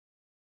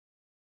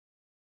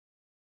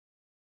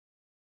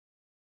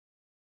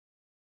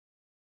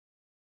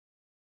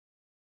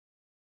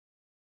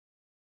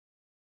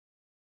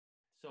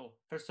So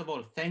first of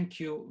all, thank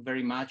you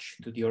very much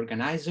to the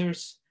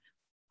organizers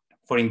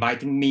for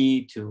inviting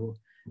me to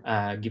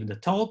give the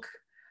talk.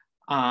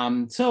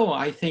 So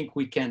I think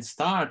we can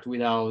start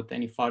without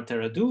any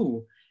further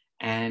ado,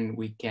 and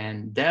we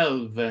can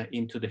delve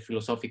into the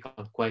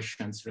philosophical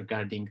questions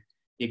regarding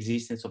the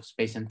existence of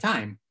space and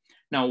time.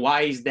 Now,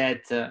 why is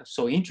that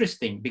so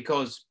interesting?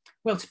 Because,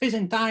 well, space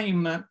and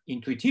time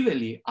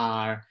intuitively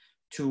are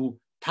two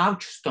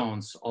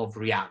touchstones of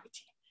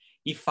reality.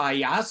 If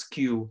I ask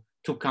you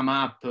to come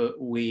up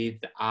with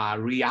a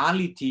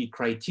reality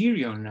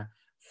criterion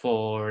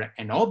for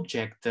an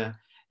object,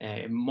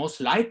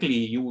 most likely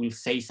you will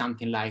say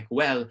something like,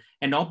 well,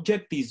 an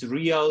object is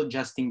real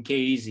just in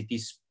case it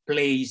is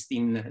placed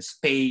in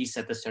space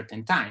at a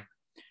certain time.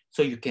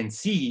 So you can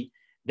see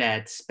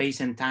that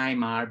space and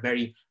time are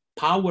very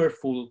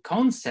powerful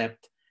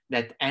concepts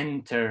that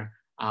enter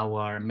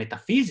our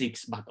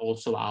metaphysics, but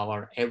also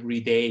our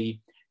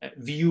everyday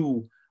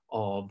view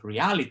of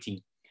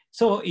reality.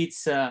 So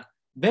it's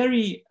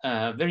very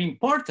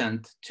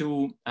important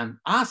to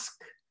ask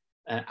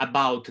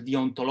about the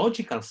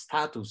ontological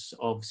status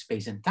of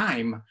space and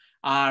time.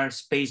 Are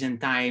space and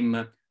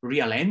time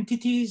real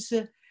entities,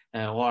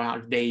 or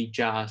are they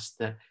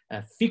just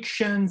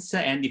fictions?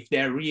 And if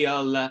they're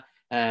real,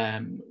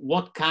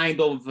 what kind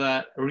of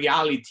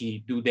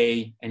reality do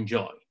they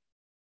enjoy?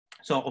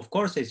 So, of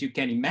course, as you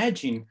can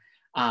imagine,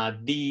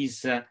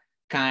 these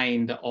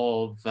kind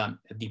of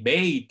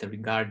debate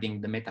regarding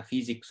the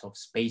metaphysics of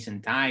space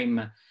and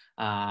time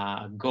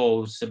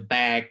goes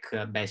back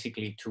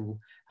basically to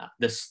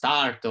the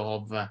start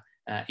of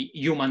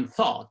human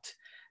thought.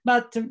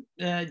 But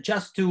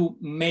just to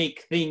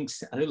make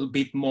things a little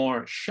bit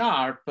more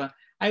sharp,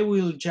 I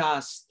will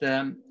just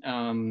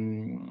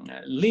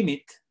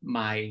limit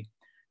my,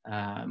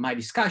 my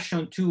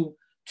discussion to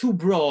two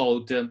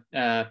broad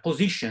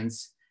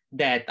positions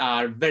that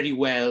are very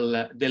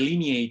well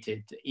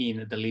delineated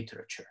in the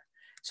literature.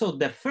 So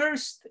the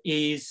first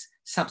is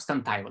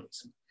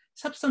substantivalism.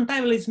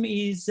 Substantivalism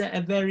is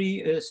a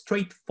very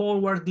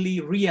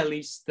straightforwardly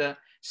realist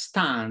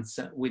stance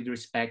with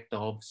respect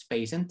of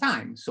space and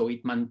time. So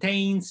it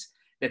maintains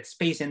that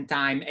space and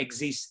time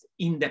exist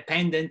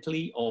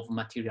independently of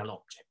material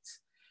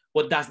objects.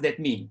 What does that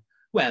mean?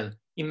 Well,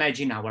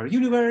 imagine our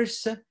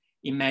universe.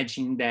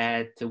 Imagine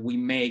that we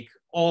make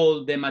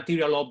all the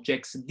material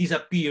objects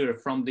disappear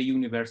from the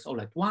universe all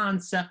at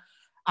once.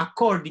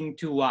 According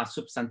to a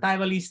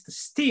substantivalist,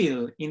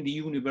 still in the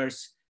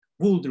universe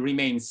would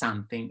remain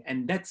something,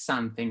 and that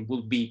something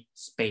will be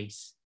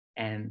space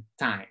and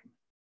time.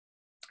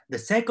 The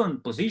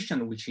second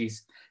position, which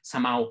is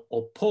somehow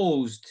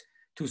opposed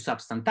to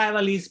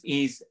substantivalism,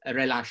 is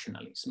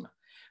relationalism.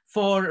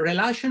 For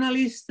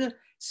relationalists,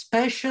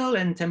 spatial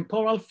and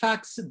temporal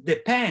facts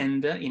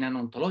depend, in an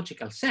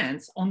ontological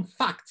sense, on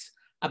facts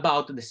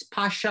about the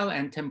spatial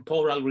and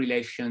temporal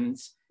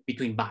relations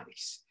between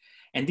bodies.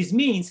 And this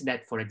means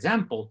that, for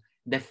example,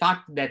 the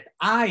fact that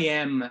I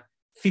am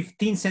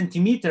 15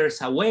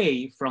 centimeters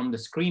away from the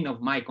screen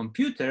of my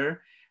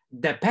computer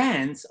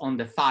depends on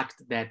the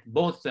fact that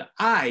both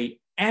I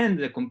and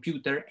the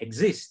computer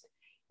exist.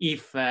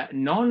 If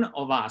none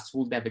of us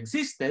would have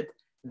existed,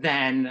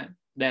 then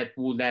that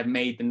would have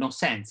made no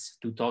sense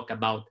to talk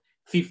about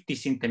 50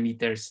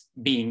 centimeters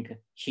being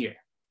here.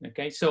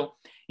 Okay, so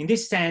in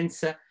this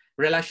sense,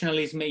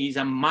 relationalism is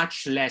a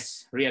much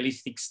less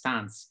realistic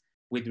stance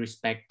with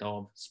respect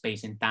of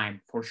space and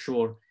time. For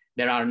sure,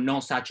 there are no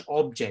such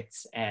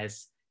objects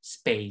as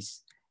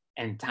space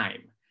and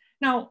time.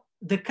 Now,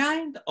 the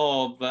kind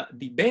of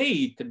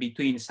debate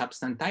between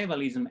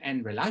substantivalism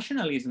and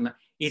relationalism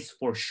is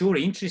for sure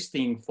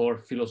interesting for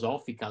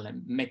philosophical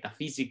and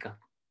metaphysical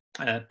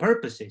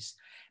purposes,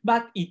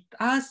 but it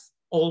has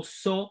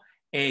also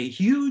a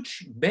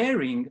huge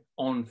bearing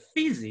on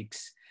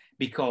physics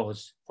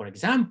because, for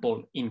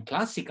example, in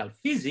classical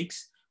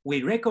physics,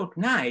 we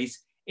recognize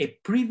a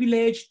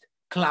privileged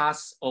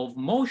class of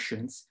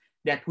motions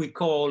that we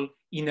call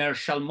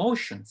inertial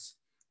motions.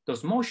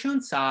 Those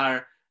motions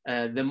are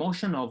the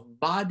motion of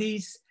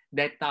bodies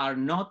that are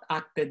not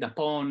acted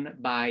upon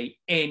by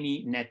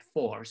any net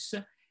force.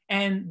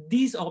 And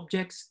these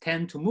objects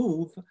tend to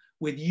move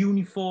with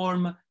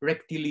uniform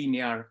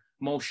rectilinear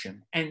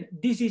motion. And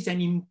this is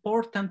an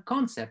important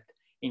concept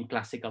in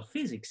classical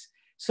physics.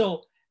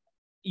 So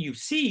you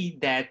see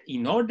that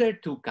in order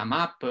to come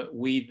up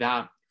with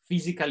a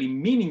physically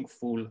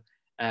meaningful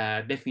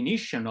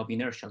definition of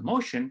inertial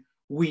motion,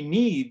 we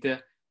need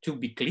to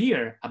be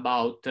clear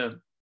about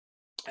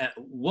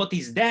what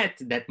is that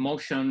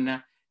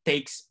motion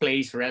takes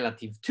place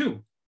relative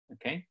to,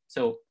 okay?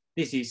 So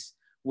this is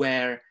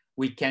where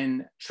we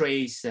can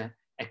trace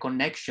a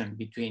connection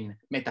between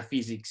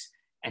metaphysics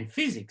and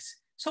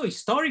physics. So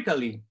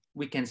historically,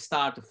 we can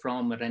start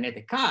from René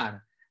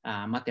Descartes,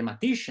 a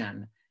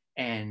mathematician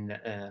and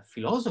a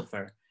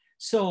philosopher.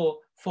 So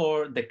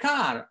for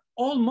Descartes,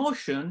 all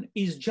motion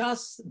is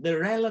just the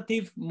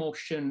relative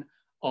motion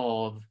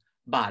of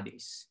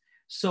bodies.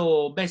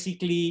 So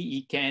basically,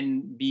 he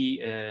can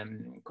be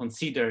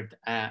considered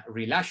a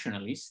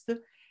relationalist.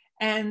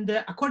 And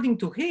according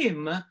to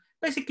him,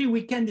 basically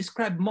we can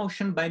describe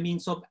motion by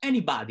means of any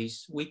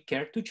bodies we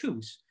care to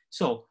choose.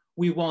 So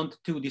we want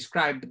to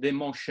describe the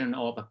motion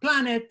of a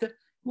planet.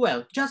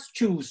 Well, just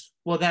choose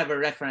whatever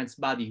reference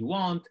body you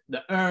want,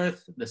 the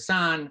Earth, the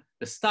Sun,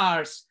 the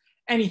stars,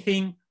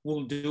 anything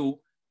will do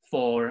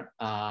for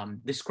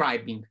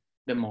describing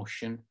the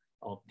motion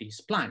of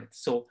these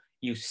planets. So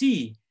you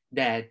see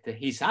that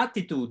his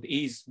attitude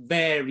is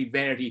very,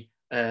 very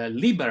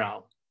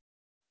liberal.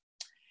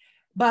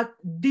 But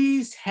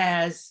this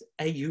has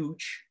a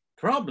huge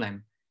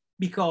problem,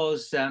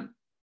 because a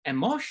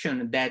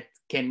motion that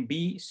can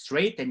be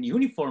straight and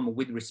uniform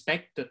with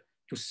respect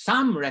to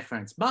some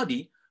reference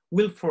body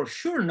will for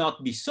sure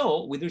not be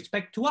so with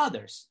respect to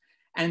others.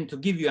 And to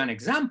give you an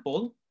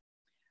example,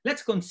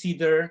 let's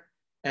consider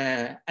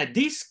a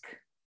disk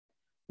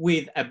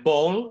with a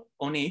ball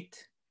on it.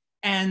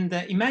 And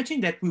imagine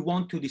that we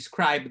want to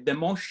describe the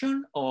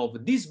motion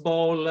of this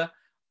ball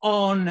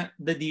on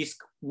the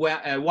disk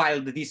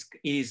while the disk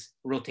is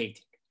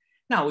rotating.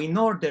 Now, in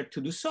order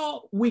to do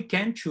so, we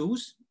can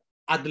choose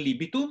ad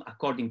libitum,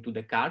 according to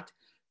Descartes,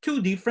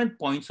 two different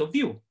points of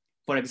view.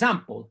 For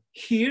example,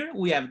 here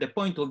we have the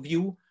point of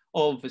view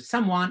of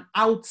someone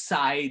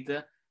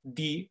outside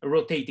the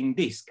rotating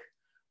disk,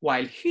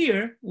 while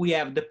here we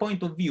have the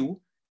point of view,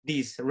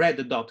 this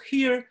red dot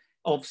here,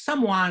 of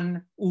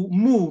someone who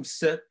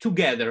moves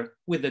together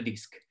with the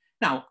disk.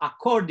 Now,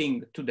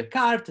 according to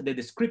Descartes, the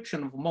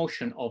description of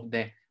motion of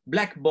the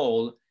black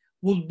ball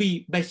will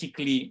be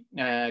basically,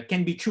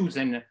 can be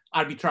chosen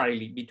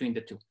arbitrarily between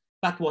the two.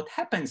 But what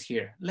happens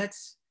here?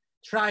 Let's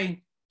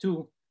try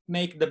to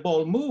make the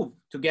ball move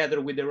together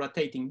with the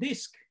rotating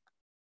disk.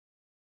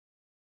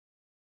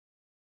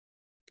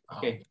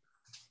 Okay,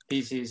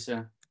 this is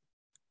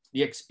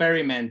the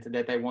experiment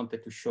that I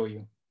wanted to show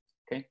you.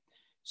 Okay,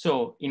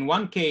 so in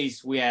one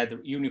case we had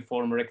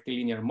uniform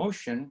rectilinear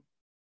motion.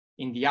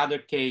 In the other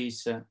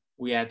case,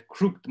 we had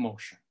crooked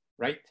motion,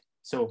 right?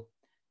 So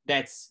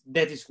that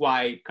is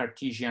why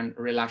Cartesian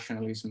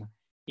relationalism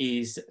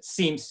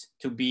seems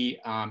to be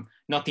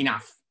not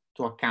enough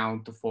to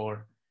account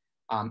for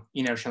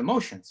inertial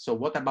motion. So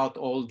what about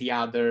all the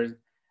other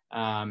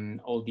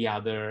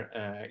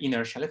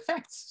inertial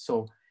effects?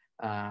 So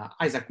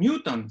Isaac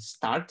Newton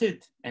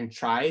started and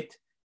tried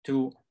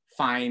to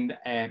find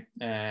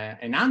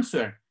an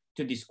answer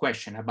to this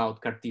question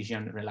about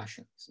Cartesian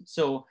relationalism.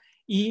 So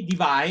he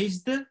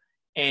devised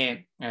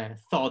a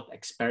thought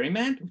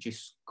experiment, which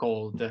is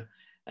called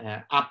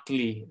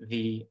aptly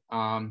the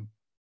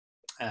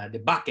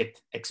bucket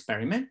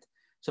experiment.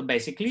 So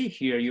basically,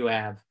 here you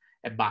have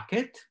a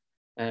bucket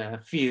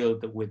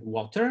filled with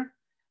water,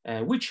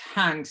 which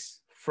hangs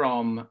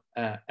from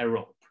a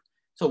rope.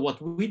 So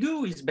what we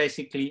do is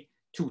basically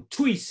to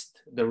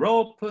twist the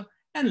rope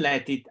and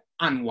let it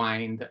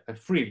unwind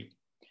freely.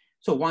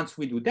 So once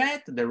we do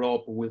that, the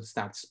rope will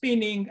start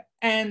spinning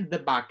and the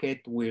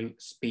bucket will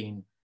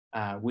spin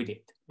with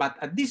it. But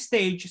at this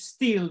stage,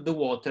 still the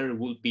water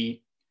will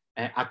be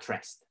at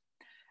rest.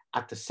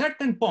 At a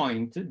certain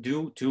point,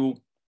 due to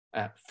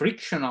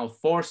frictional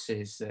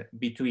forces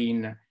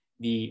between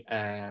the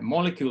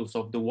molecules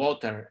of the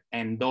water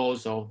and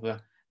those of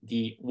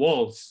the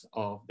walls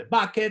of the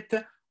bucket,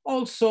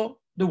 also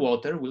the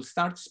water will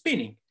start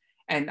spinning.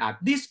 And at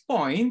this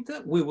point,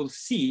 we will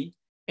see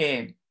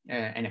an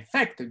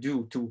effect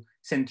due to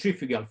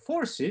centrifugal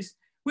forces,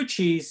 which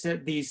is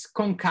this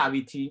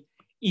concavity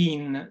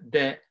in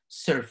the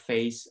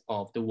surface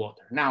of the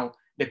water. Now,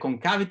 the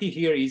concavity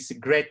here is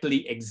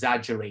greatly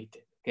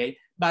exaggerated, okay?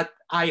 But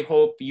I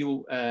hope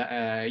you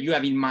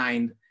have in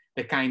mind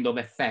the kind of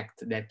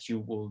effect that you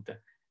would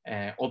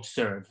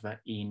observe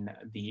in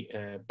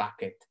the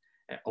bucket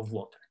of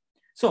water.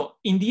 So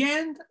in the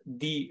end,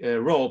 the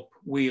rope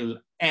will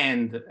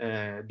end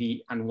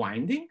the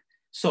unwinding,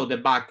 so the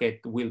bucket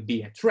will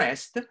be at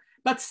rest,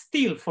 but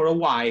still for a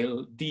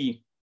while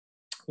the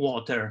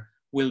water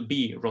will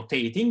be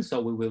rotating, so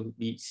we will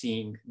be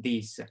seeing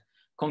this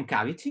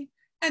concavity,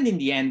 and in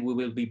the end we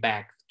will be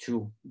back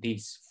to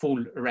this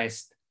full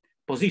rest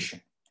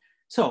position.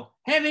 So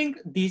having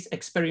this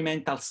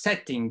experimental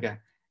setting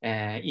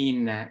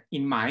in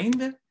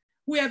mind,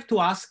 we have to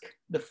ask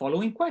the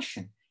following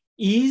question.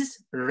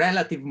 Is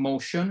relative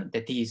motion,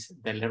 that is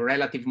the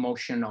relative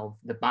motion of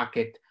the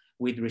bucket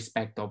with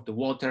respect of the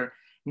water,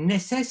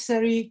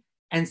 necessary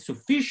and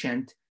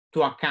sufficient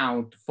to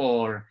account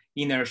for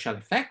inertial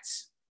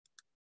effects?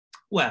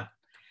 Well,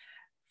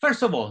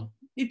 first of all,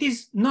 it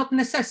is not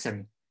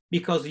necessary,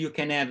 because you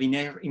can have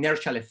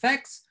inertial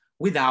effects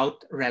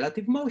without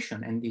relative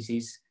motion, and this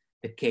is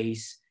the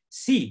case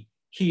C.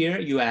 Here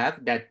you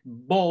have that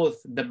both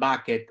the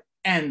bucket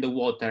and the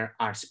water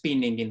are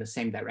spinning in the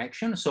same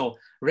direction. So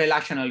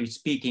relationally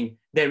speaking,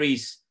 there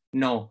is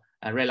no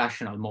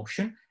relational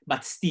motion,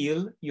 but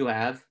still you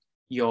have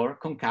your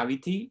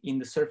concavity in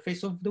the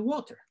surface of the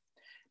water.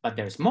 But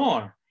there's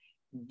more.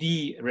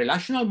 The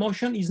relational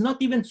motion is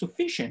not even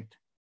sufficient,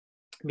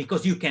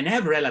 because you can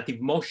have relative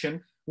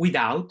motion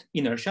without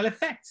inertial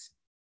effects.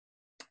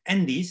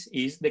 And this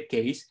is the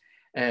case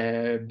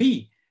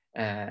B.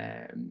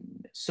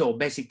 So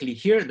basically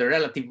here, the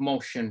relative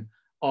motion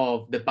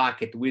of the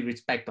bucket with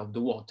respect of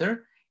the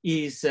water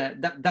is,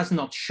 that does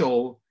not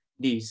show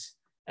this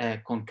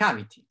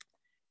concavity.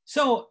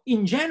 So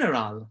in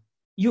general,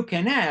 you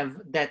can have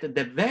that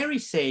the very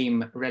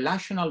same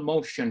relational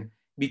motion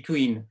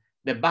between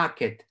the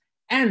bucket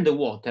and the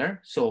water,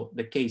 so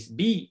the case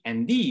B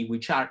and D,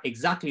 which are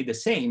exactly the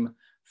same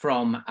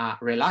from a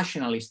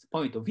relationalist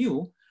point of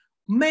view,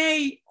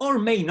 may or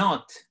may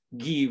not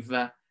give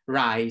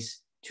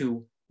rise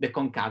to the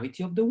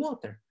concavity of the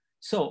water.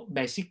 So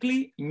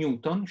basically,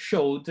 Newton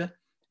showed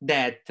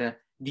that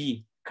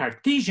the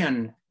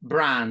Cartesian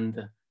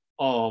brand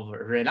of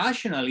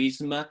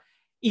relationalism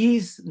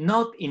is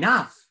not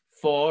enough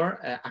for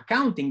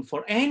accounting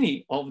for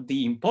any of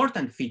the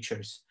important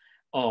features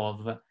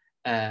of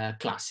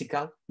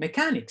classical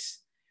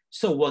mechanics.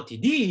 So what he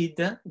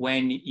did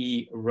when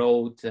he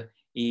wrote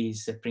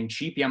his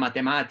Principia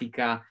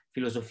Mathematica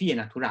Philosophiae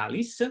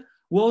Naturalis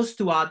was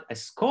to add a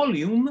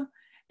scholium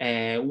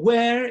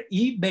where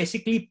he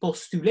basically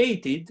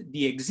postulated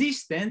the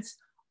existence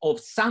of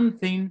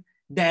something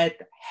that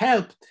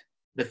helped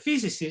the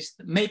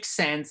physicist make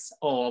sense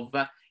of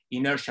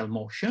inertial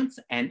motions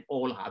and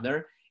all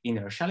other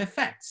inertial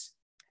effects.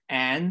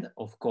 And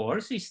of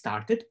course, he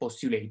started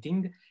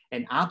postulating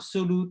an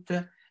absolute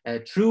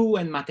true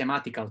and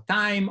mathematical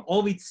time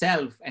of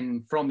itself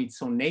and from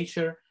its own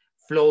nature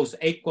flows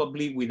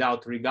equably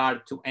without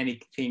regard to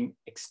anything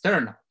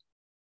external.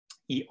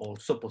 He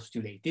also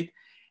postulated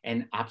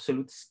an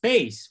absolute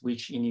space,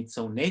 which in its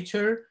own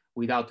nature,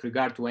 without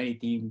regard to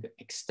anything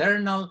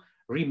external,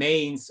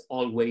 remains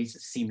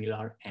always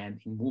similar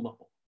and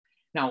immovable.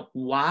 Now,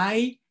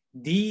 why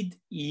did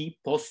he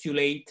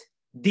postulate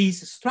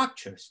these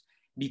structures?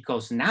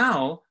 Because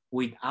now,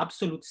 with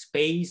absolute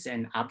space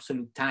and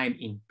absolute time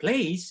in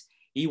place,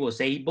 he was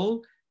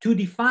able to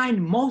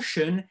define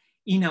motion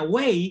in a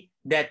way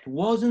that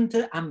wasn't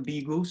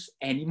ambiguous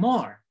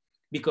anymore.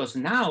 Because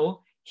now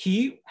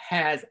he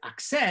has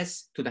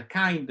access to the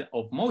kind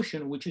of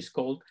motion which is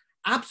called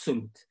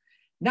absolute.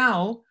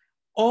 Now,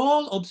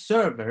 all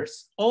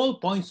observers, all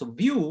points of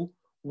view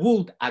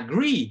would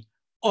agree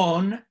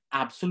on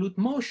absolute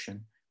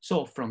motion.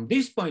 So from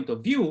this point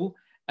of view,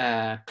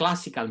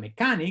 classical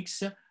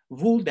mechanics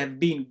would have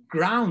been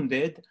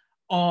grounded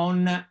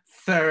on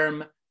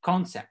firm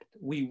concept.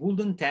 We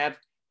wouldn't have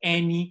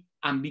any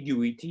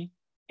ambiguity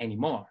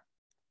anymore.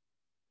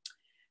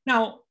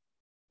 Now,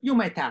 you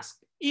might ask,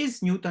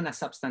 is Newton a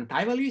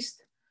substantivalist?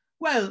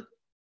 Well,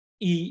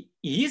 he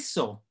is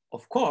so,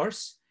 of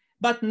course,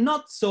 but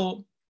not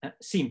so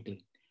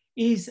simply.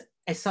 He's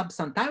a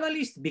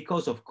substantivalist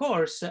because, of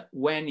course,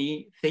 when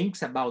he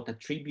thinks about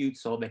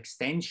attributes of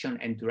extension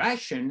and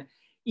duration,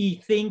 he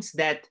thinks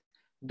that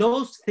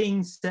those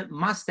things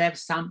must have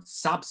some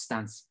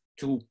substance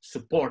to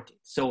support it.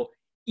 So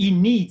he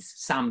needs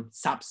some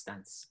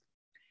substance.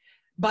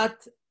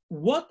 But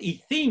what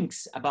he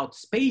thinks about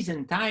space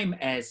and time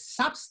as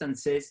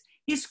substances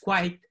is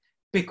quite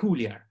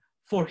peculiar.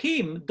 For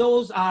him,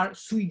 those are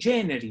sui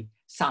generis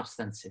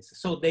substances.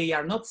 So they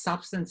are not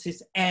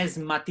substances as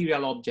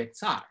material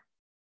objects are.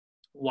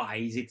 Why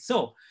is it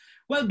so?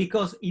 Well,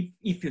 because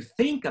if you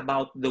think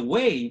about the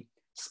way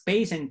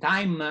space and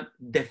time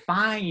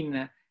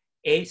define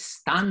a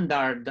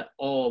standard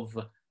of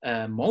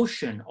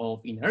motion,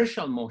 of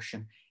inertial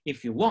motion,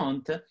 if you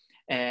want,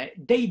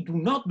 they do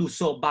not do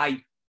so by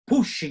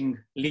pushing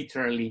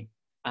literally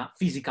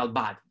physical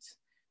bodies.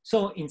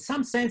 So in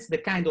some sense, the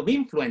kind of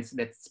influence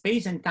that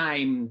space and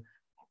time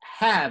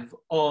have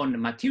on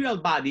material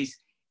bodies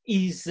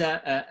is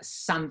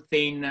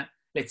something,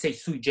 let's say,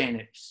 sui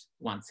generis,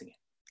 once again.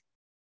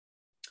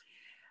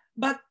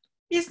 But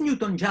is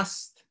Newton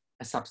just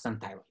a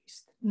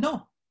substantivalist?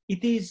 No,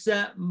 it is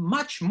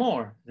much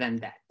more than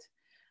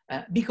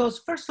that. Because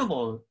first of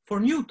all, for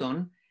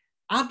Newton,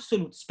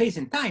 absolute space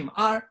and time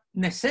are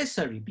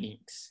necessary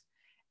beings.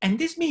 And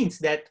this means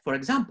that, for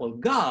example,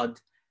 God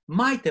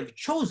might have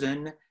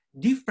chosen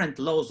different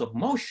laws of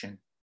motion,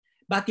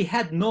 but he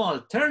had no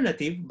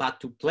alternative but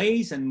to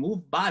place and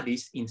move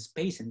bodies in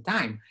space and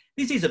time.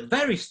 This is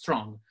very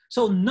strong.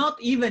 So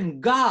not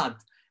even God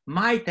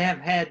might have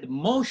had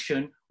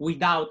motion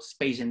without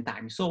space and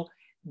time. So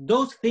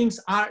those things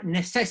are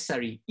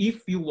necessary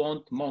if you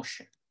want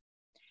motion.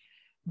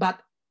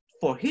 But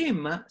for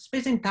him,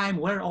 space and time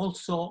were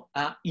also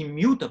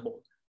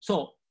immutable.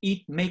 So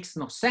it makes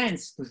no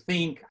sense to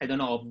think, I don't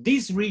know, of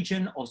this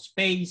region of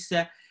space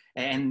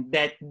and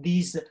that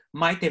these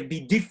might have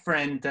been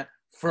different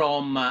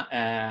from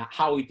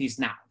how it is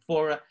now.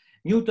 For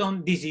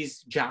Newton, this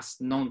is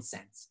just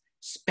nonsense.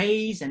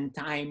 Space and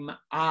time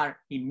are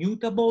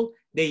immutable.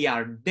 They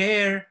are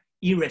there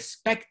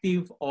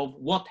irrespective of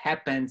what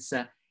happens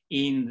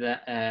in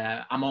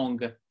the, among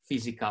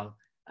physical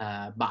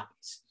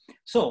bodies.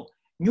 So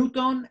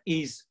Newton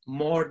is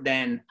more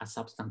than a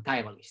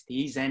substantivalist.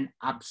 He is an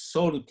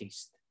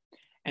absolutist.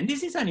 And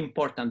this is an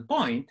important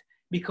point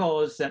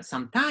because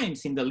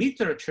sometimes in the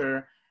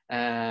literature,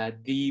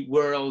 the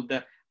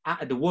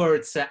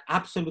words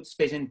absolute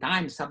space and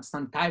time,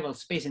 substantival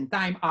space and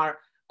time are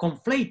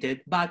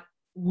conflated, but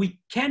we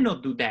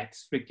cannot do that,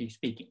 strictly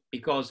speaking,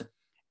 because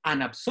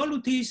an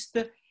absolutist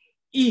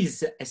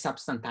is a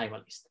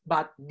substantivalist,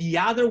 but the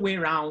other way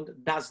around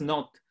does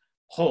not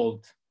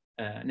hold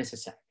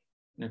necessarily,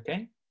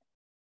 okay?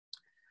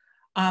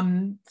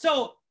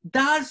 So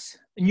does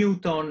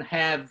Newton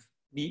have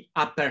the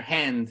upper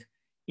hand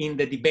in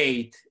the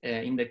debate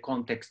in the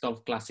context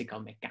of classical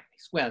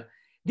mechanics? Well,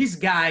 this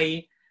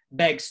guy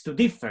begs to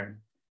differ.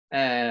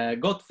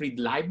 Gottfried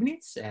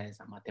Leibniz, as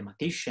a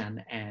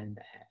mathematician and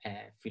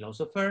a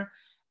philosopher,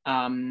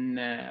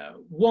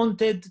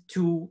 wanted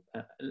to,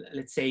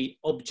 let's say,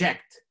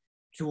 object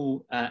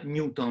to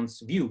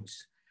Newton's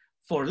views.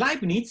 For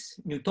Leibniz,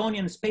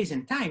 Newtonian space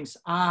and times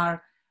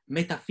are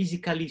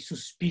metaphysically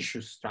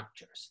suspicious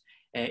structures.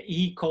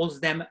 He calls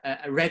them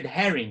a red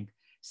herring,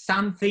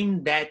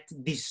 something that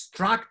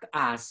distract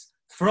us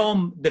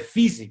from the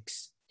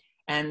physics.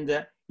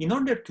 And in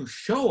order to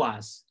show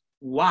us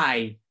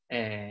why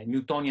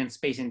Newtonian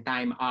space and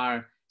time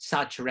are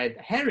such red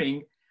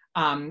herring,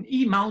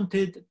 he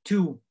mounted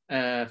two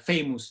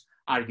famous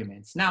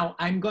arguments. Now,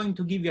 I'm going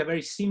to give you a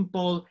very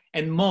simple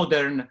and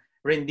modern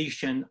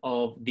rendition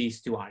of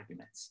these two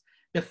arguments.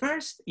 The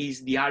first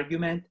is the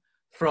argument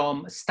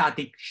from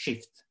static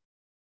shift.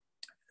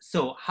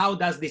 So how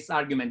does this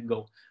argument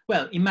go?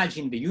 Well,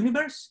 imagine the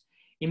universe,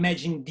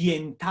 imagine the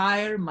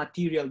entire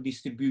material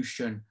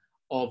distribution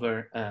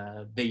over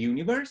the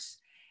universe.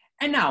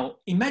 And now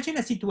imagine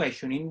a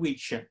situation in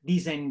which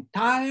this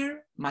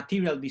entire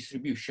material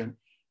distribution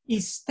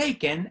is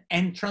taken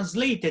and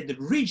translated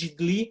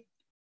rigidly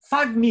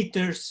 5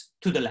 meters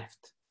to the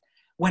left.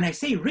 When I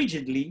say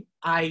rigidly,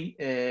 I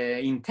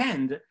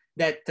intend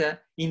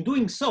that in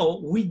doing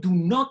so, we do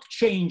not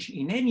change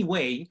in any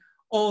way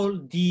all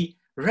the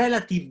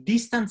relative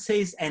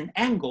distances and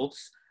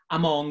angles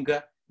among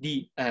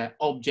the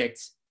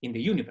objects in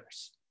the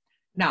universe.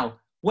 Now,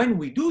 when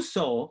we do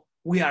so,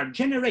 we are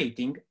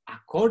generating,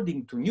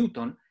 according to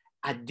Newton,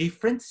 a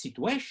different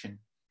situation,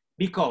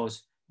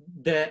 because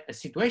the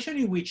situation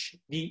in which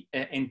the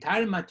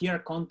entire material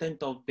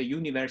content of the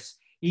universe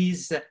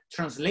is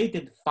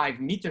translated 5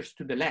 meters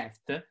to the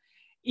left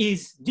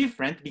is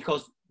different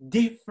because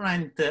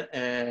different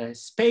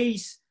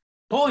space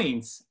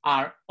points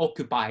are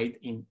occupied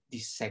in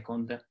this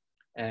second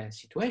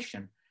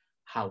situation.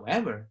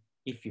 However,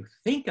 if you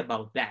think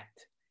about that,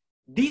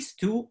 these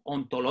two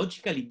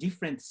ontologically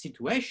different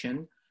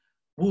situations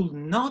would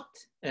not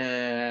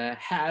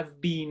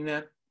have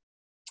been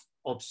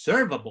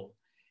observable,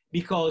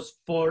 because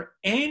for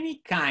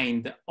any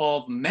kind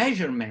of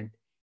measurement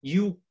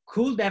you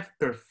could have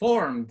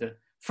performed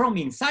from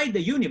inside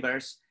the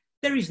universe,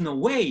 there is no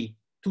way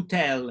to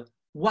tell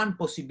one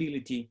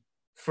possibility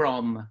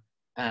from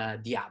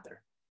the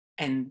other.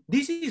 And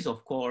this is,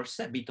 of course,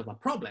 a bit of a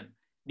problem,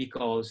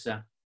 because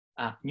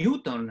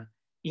Newton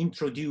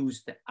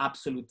introduced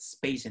absolute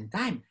space and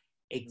time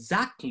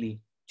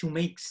exactly to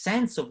make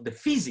sense of the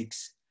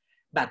physics.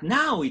 But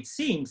now it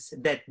seems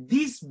that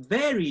these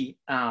very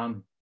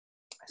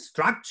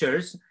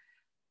structures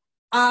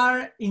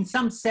are in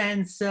some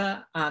sense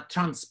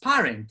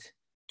transparent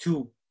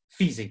to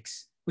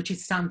physics, which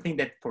is something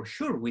that for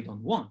sure we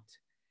don't want.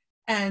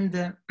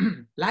 And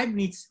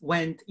Leibniz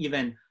went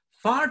even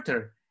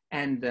further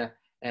and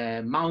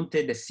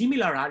mounted a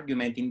similar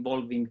argument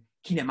involving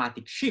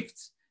kinematic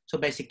shifts. So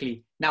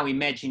basically, now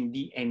imagine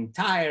the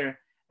entire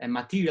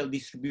material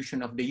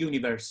distribution of the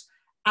universe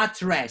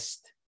at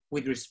rest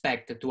with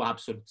respect to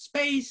absolute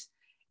space,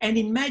 and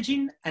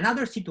imagine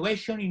another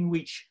situation in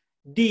which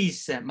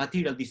this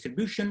material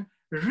distribution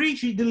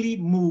rigidly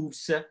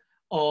moves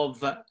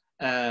of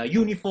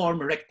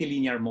uniform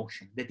rectilinear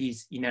motion, that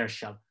is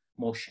inertial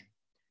motion.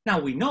 Now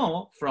we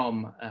know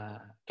from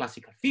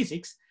classical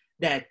physics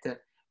that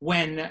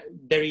when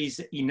there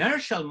is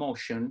inertial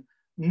motion,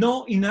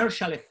 no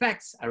inertial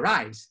effects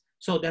arise.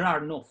 So there are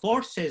no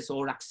forces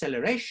or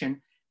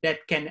acceleration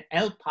that can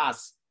help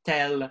us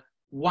tell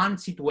one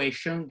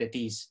situation, that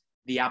is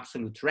the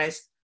absolute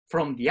rest,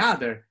 from the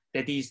other,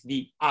 that is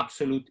the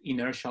absolute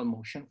inertial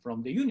motion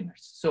from the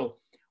universe. So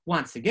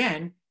once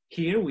again,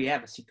 here we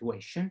have a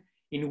situation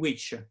in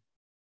which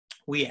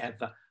we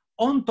have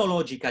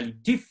ontologically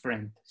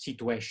different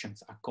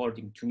situations,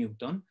 according to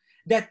Newton,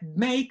 that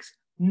makes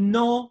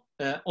no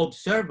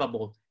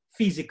observable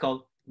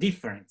physical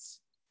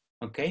difference,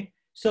 okay?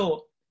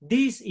 So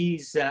this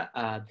is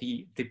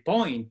the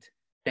point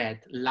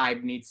that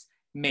Leibniz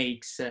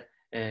makes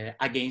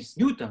against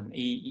Newton.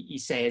 He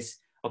says,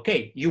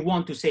 okay, you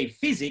want to say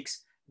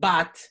physics,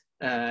 but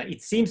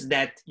it seems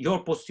that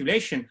your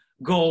postulation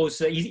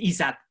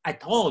is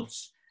at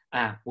odds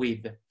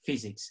with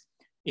physics,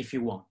 if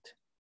you want.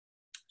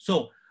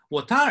 So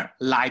what are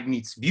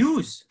Leibniz's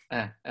views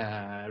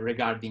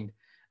regarding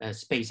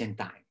space and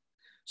time?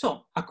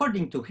 So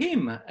according to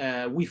him,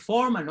 we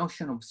form a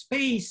notion of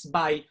space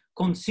by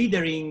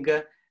considering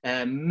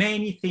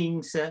many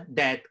things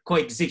that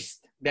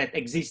coexist, that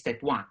exist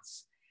at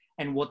once.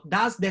 And what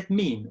does that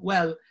mean?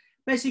 Well,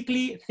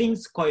 basically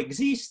things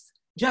coexist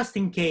just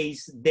in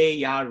case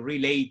they are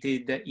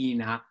related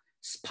in a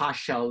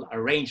spatial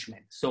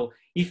arrangement. So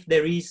if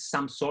there is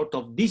some sort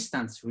of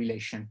distance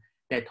relation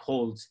that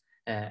holds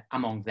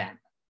among them.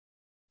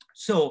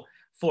 So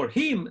for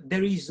him,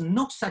 there is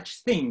no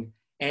such thing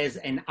as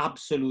an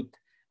absolute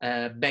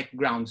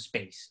background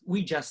space.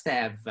 We just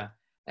have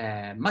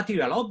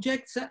material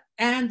objects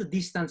and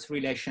distance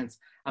relations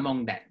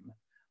among them.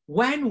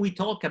 When we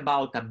talk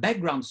about a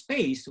background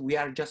space, we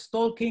are just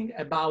talking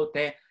about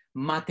a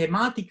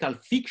mathematical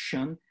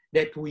fiction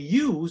that we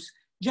use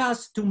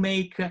just to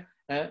make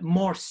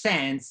more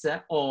sense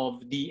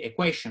of the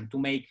equation, to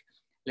make,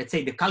 let's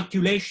say, the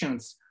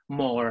calculations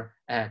more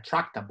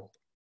tractable.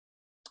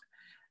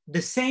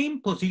 The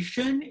same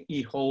position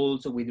he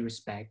holds with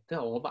respect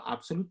of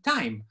absolute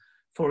time.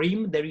 For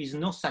him, there is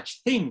no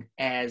such thing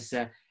as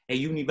a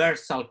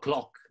universal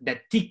clock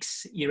that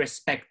ticks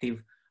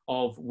irrespective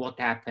of what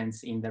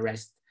happens in the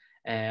rest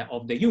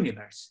of the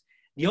universe.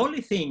 The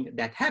only thing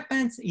that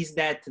happens is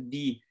that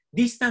the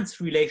distance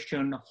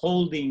relation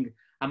holding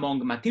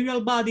among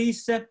material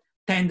bodies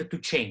tend to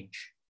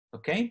change,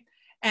 okay?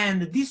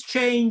 And this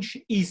change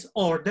is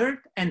ordered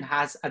and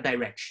has a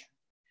direction.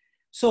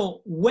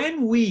 So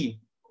when we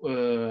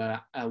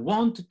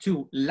want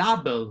to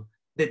label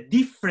the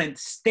different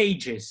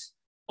stages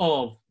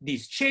of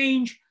this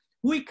change,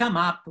 we come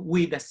up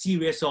with a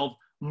series of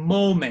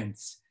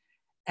moments.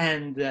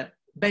 And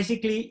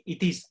basically,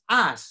 it is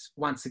us,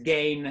 once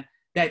again,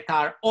 that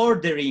are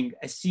ordering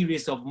a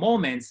series of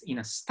moments in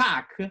a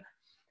stack,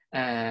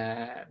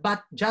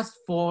 but just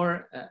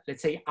for,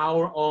 let's say,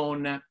 our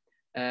own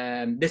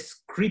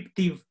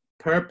descriptive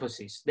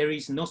purposes. There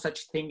is no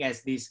such thing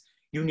as this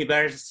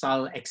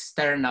universal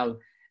external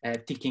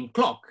ticking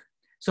clock.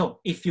 So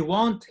if you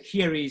want,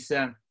 here is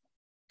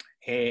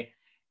a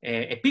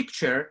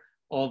picture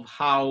of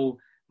how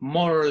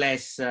more or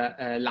less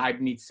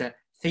Leibniz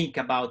think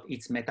about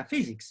its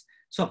metaphysics.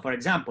 So for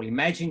example,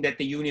 imagine that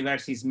the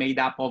universe is made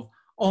up of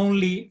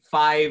only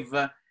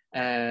 5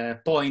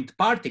 point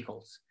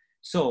particles.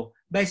 So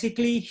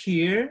basically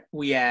here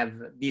we have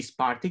these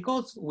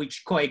particles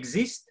which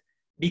coexist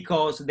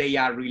because they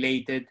are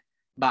related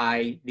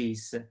by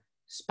these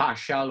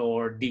spatial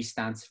or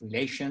distance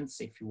relations,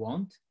 if you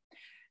want.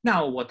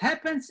 Now what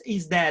happens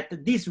is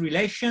that these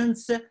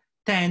relations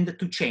tend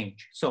to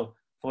change. So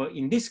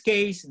in this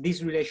case,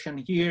 this relation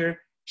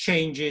here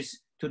changes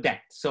to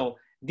that. So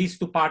these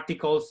 2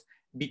 particles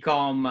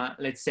become,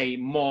 let's say,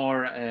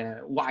 more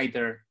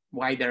wider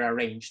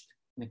arranged,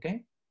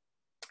 okay?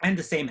 And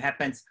the same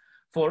happens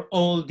for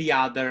all the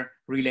other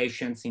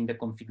relations in the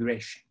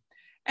configuration.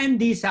 And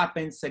this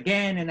happens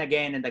again and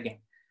again and again.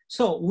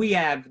 So we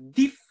have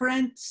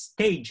different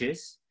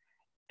stages,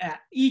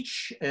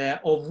 each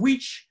of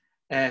which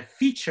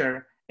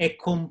feature a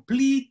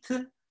complete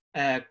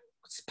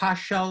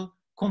spatial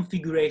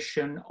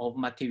configuration of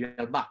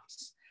material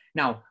bodies.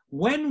 Now,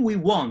 when we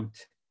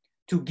want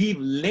to give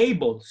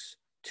labels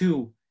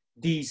to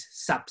this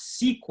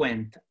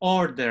subsequent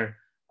order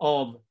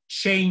of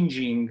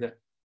changing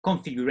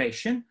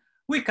configuration,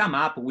 we come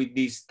up with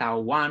this tau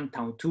 1,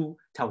 tau 2,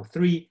 tau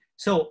 3.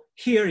 So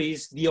here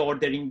is the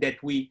ordering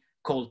that we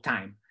call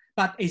time.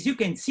 But as you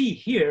can see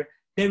here,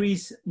 there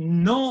is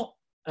no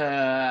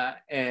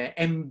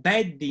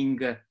embedding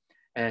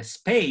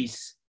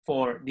space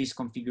for this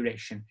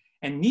configuration,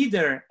 and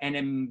neither an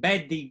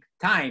embedding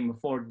time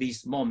for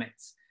these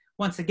moments.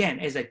 Once again,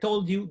 as I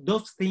told you,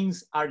 those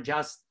things are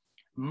just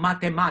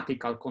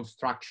mathematical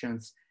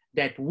constructions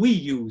that we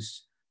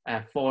use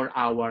for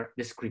our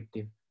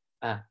descriptive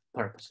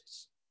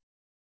purposes.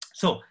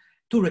 So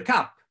to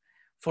recap,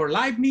 for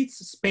Leibniz,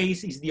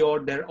 space is the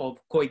order of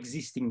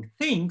coexisting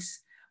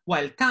things,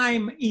 while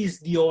time is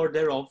the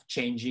order of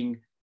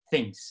changing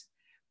things.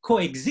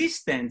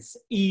 Coexistence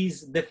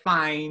is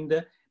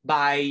defined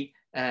by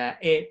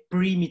a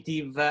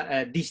primitive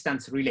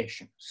distance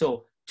relation.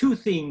 So 2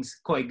 things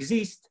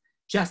coexist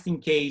just in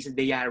case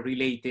they are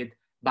related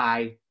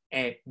by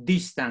a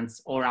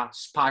distance or a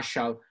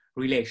spatial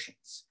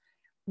relations.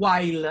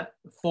 While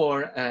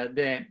for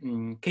the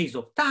case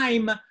of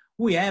time,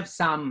 we have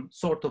some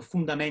sort of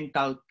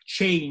fundamental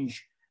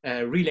change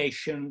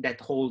relation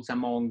that holds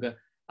among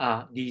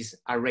these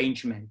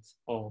arrangements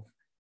of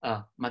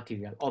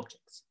material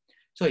objects.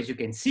 So as you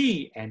can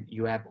see, and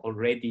you have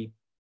already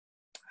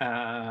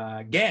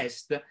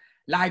guessed,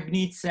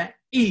 Leibniz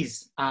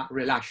is a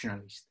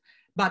relationalist,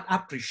 but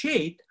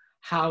appreciate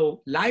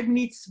how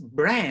Leibniz's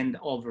brand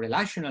of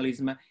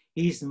relationalism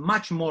is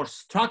much more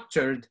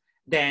structured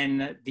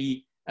than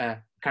the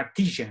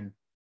Cartesian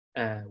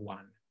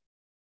one.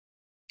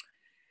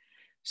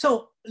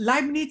 So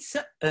Leibniz's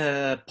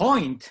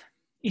point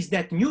is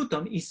that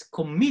Newton is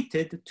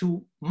committed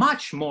to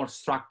much more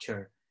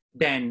structure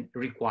than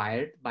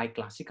required by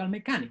classical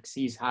mechanics.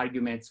 His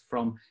arguments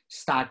from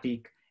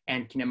static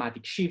and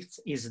kinematic shifts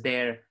is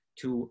there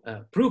to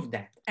prove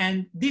that.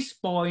 And this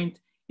point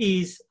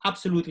is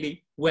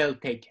absolutely well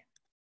taken.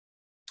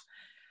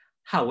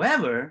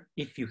 However,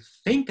 if you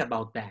think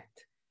about that,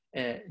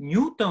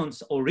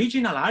 Newton's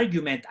original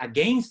argument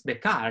against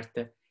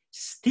Descartes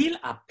still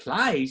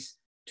applies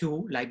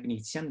to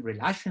Leibnizian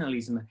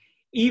relationalism,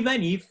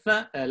 even if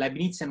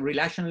Leibnizian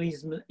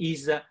relationalism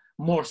is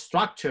more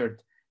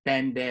structured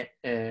than the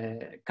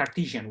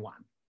Cartesian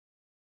one.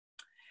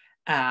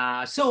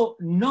 So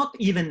not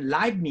even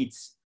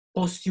Leibniz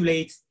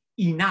postulates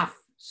enough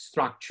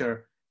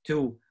structure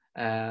to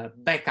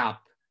back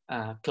up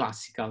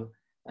classical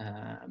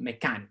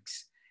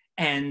mechanics.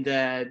 And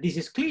this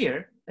is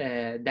clear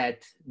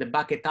that the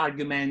bucket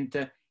argument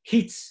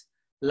hits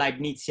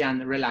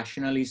Leibnizian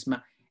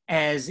relationalism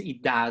as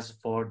it does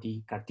for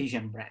the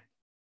Cartesian brand.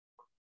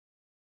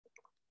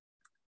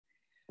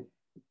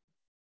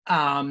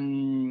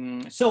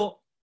 So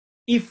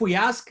if we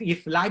ask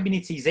if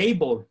Leibniz is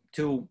able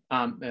to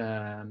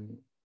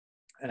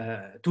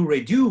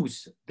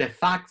reduce the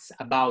facts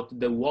about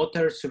the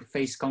water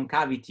surface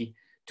concavity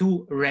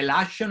to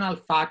relational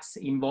facts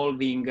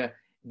involving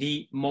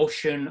the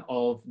motion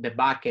of the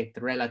bucket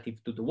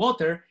relative to the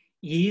water,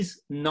 he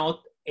is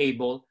not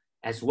able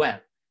as well.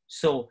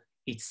 So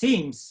it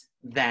seems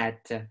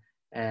that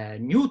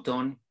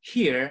Newton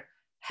here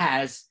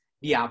has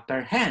the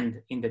upper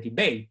hand in the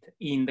debate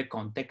in the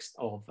context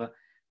of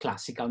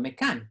classical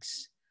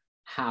mechanics.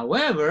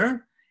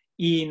 However,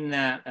 in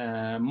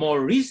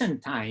more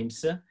recent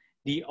times,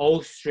 the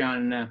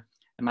Austrian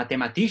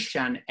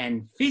mathematician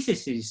and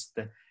physicist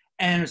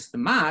Ernst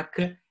Mach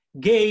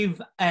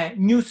gave a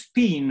new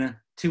spin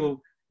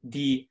to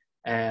the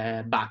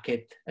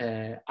bucket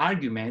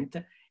argument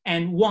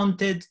and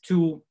wanted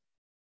to,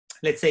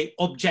 let's say,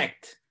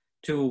 object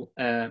to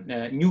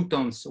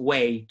Newton's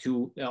way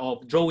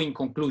of drawing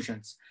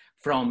conclusions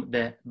from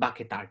the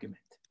bucket argument.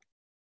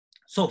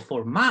 So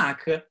for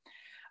Mach,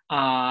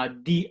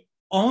 the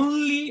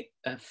only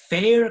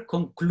fair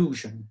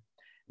conclusion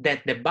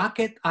that the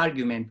bucket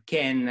argument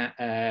can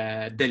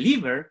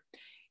deliver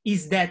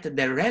is that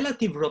the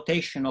relative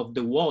rotation of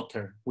the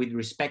water with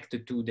respect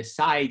to the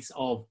sides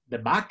of the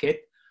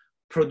bucket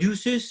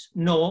produces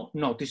no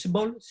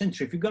noticeable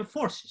centrifugal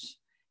forces,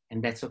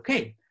 and that's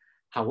okay.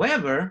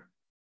 However,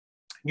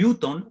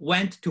 Newton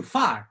went too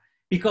far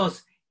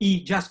because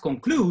he just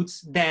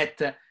concludes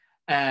that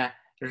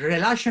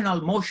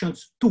relational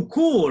motions tout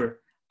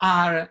court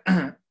are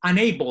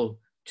unable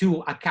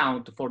to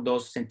account for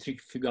those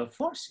centrifugal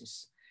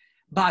forces.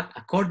 But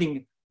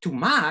according to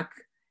Mach,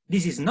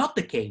 this is not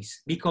the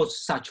case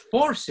because such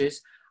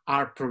forces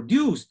are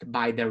produced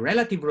by the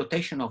relative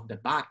rotation of the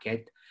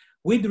bucket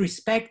with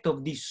respect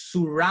of the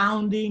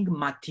surrounding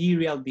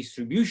material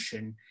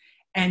distribution.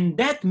 And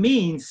that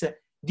means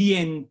the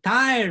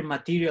entire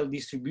material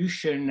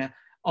distribution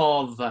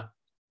of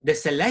the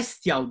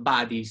celestial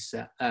bodies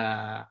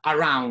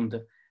around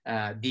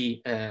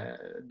the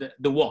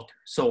water.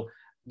 So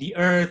the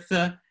Earth,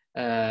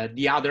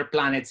 the other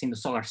planets in the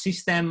solar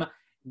system,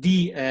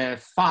 the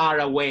far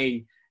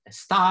away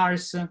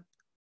stars.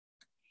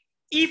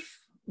 If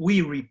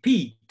we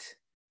repeat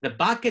the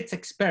buckets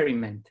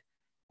experiment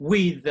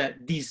with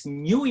this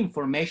new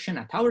information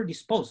at our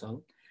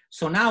disposal,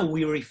 so now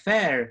we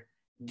refer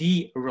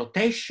the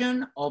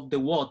rotation of the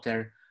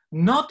water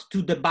not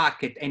to the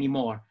bucket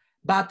anymore,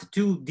 but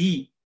to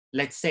the,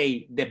 let's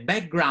say, the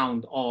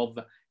background of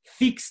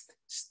fixed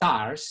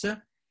stars,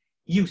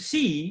 you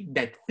see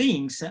that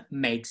things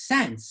make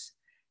sense.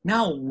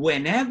 Now,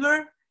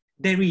 whenever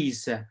there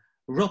is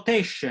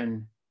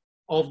rotation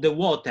of the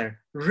water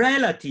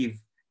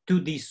relative to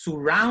the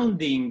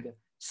surrounding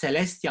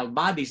celestial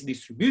bodies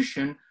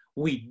distribution,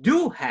 we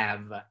do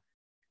have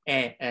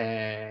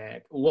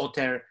a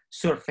water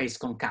surface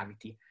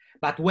concavity.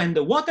 But when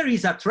the water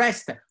is at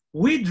rest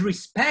with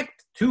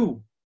respect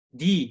to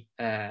the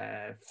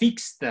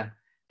fixed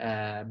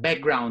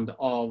background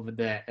of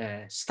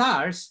the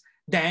stars,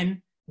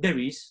 then there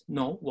is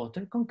no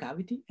water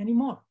concavity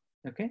anymore,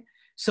 okay?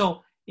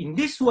 So in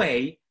this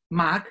way,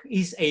 Mach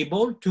is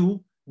able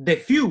to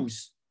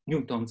diffuse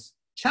Newton's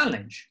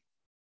challenge.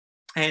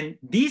 And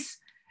this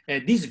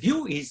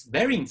view is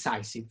very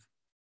incisive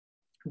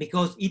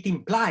because it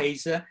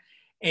implies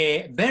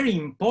a very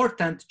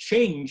important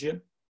change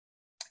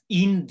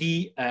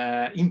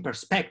in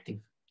perspective.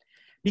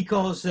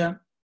 Because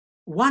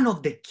one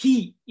of the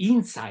key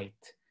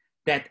insights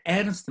that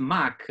Ernst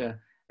Mach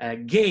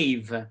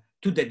gave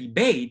to the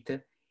debate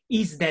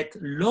is that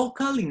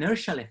local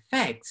inertial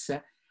effects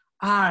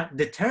are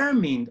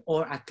determined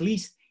or at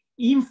least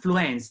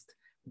influenced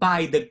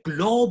by the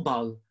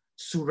global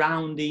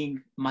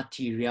surrounding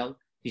material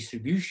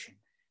distribution.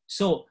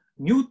 So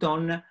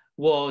Newton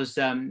was,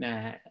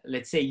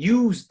 let's say,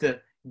 used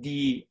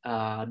the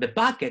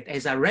bucket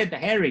as a red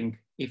herring,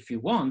 if you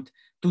want,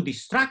 to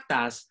distract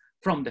us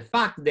from the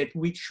fact that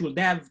we should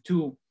have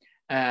to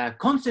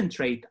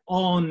concentrate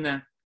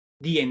on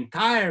the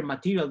entire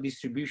material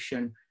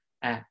distribution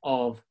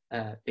of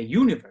the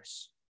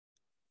universe.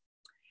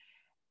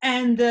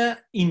 And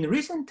in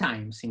recent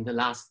times, in the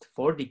last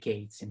 4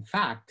 decades, in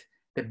fact,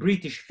 the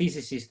British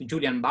physicist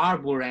Julian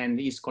Barbour and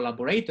his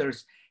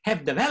collaborators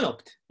have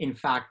developed, in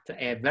fact,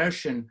 a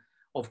version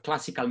of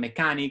classical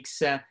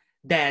mechanics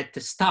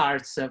that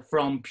starts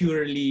from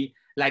purely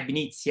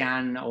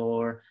Leibnizian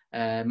or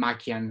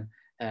Machian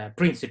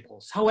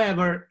principles.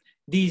 However,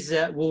 this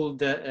would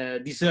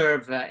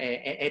deserve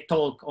a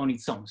talk on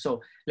its own.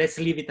 So let's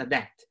leave it at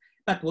that.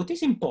 But what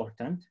is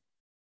important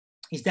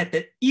is that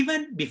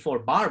even before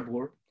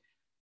Barbour,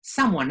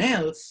 someone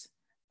else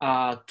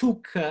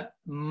took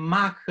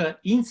Mach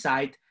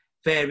insight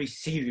very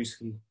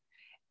seriously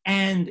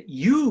and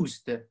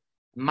used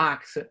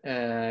Mach's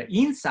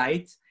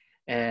insights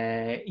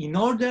in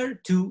order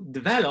to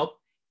develop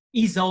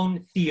his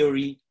own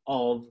theory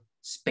of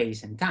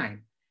space and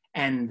time.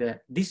 And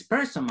this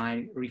person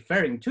I'm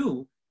referring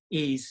to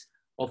is,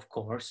 of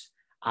course,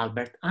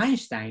 Albert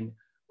Einstein,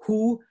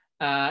 who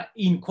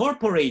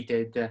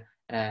incorporated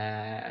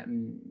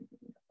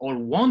or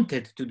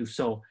wanted to do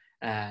so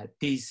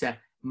this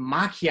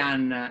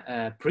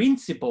Machian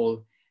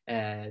principle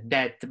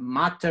that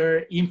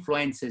matter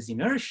influences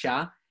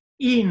inertia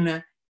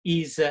in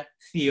his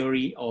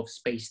theory of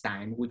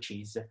space-time, which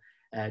is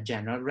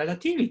general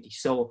relativity.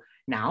 So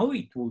now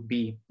it would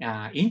be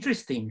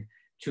interesting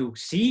to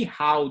see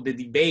how the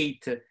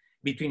debate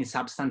between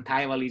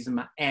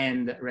substantivalism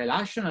and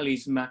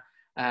relationalism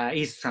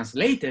is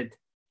translated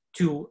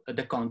to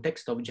the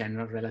context of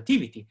general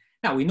relativity.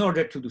 Now, in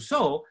order to do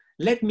so,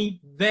 let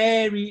me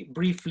very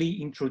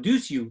briefly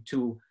introduce you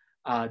to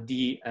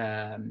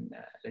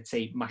let's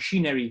say,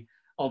 machinery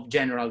of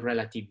general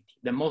relativity.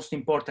 The most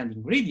important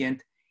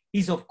ingredient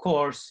is, of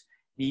course,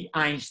 the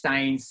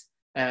Einstein's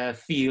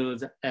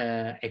field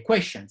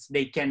equations.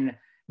 They can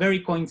very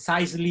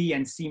concisely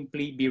and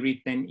simply be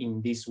written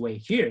in this way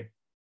here.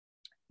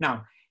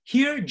 Now,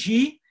 here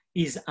G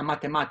is a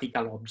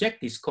mathematical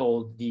object. It's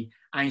called the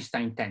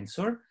Einstein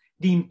tensor.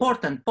 The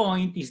important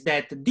point is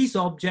that this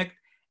object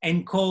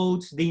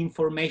encodes the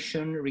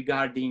information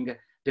regarding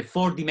the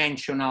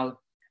four-dimensional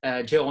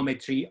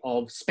geometry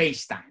of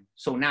space-time.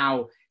 So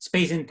now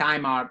space and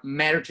time are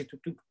merged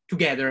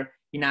together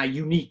in a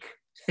unique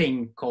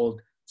thing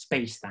called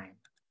space-time.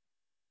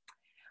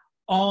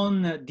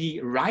 On the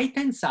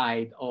right-hand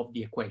side of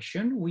the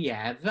equation, we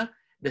have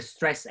the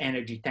stress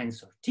energy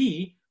tensor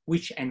T,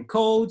 which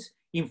encodes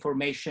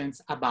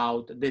informations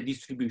about the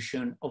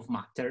distribution of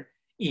matter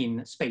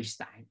in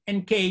space-time.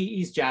 And K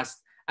is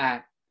just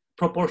a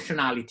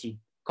proportionality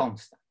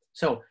constant.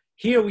 So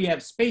here we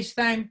have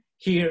space-time,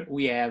 here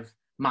we have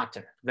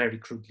matter, very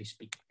crudely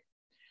speaking.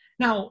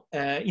 Now,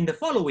 in the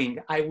following,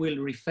 I will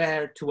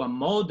refer to a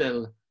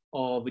model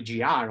of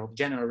GR, of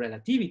general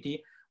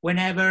relativity,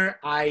 whenever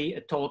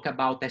I talk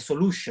about a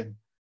solution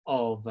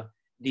of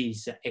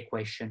this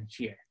equation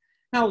here.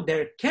 Now,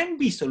 there can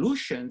be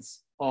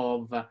solutions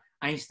of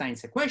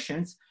Einstein's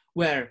equations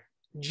where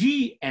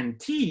G and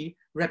T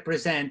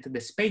represent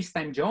the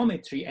space-time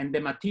geometry and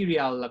the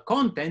material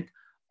content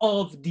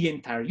of the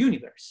entire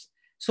universe.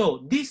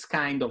 So this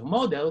kind of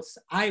models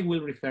I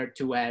will refer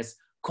to as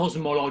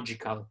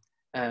cosmological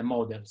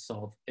models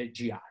of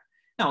GR.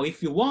 Now,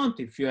 if you want,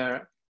 if you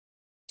are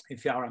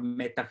a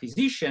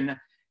metaphysician,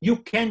 you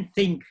can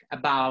think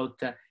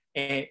about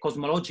a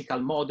cosmological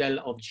model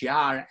of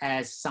GR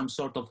as some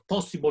sort of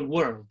possible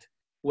world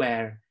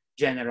where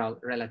general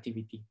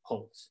relativity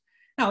holds.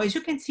 Now, as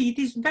you can see, it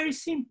is very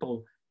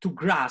simple to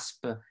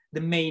grasp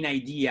the main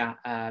idea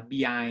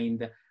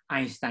behind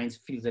Einstein's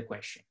field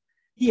equation.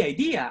 The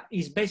idea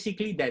is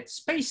basically that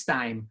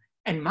space-time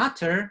and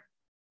matter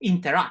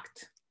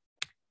interact.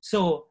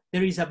 So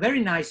there is a very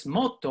nice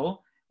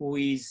motto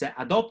which is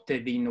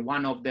adopted in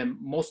one of the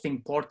most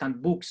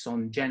important books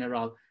on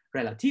general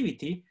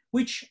relativity,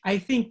 which I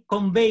think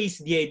conveys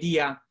the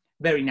idea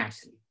very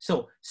nicely.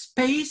 So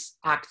space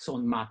acts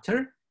on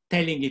matter,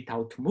 telling it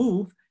how to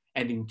move,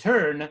 and in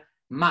turn,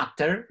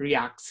 matter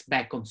reacts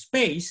back on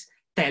space,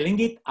 telling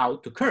it how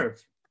to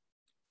curve.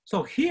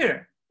 So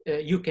here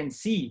you can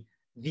see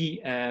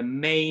the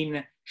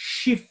main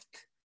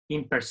shift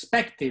in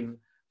perspective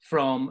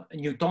from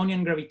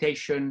Newtonian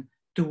gravitation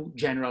to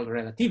general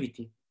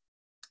relativity.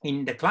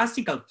 In the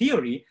classical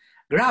theory,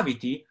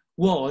 gravity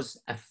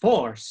was a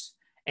force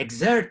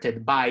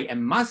exerted by a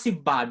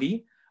massive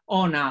body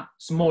on a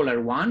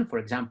smaller one, for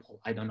example,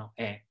 I don't know,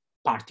 a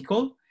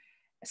particle,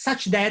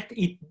 such that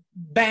it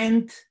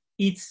bent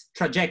its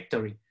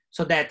trajectory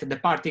so that the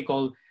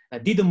particle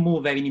didn't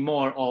move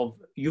anymore of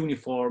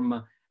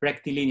uniform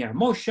rectilinear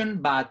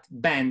motion, but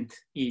bent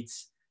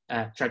its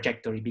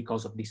trajectory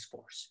because of this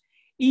force.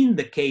 In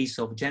the case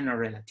of general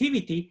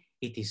relativity,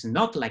 it is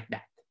not like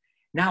that.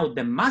 Now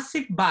the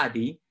massive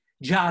body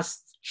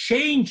just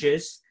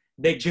changes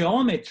the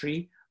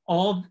geometry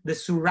of the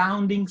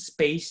surrounding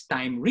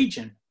space-time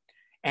region.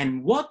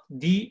 And what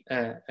the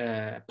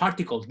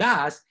particle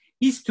does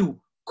is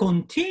to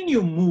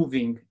continue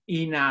moving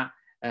in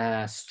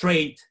a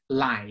straight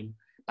line.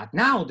 But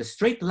now the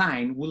straight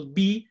line will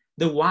be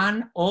the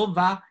one of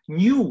a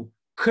new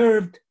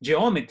curved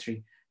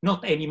geometry,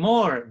 not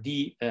anymore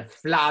the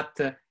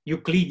flat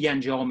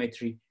Euclidean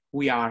geometry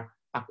we are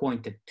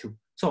acquainted to.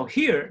 So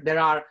here there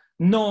are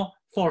no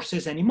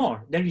forces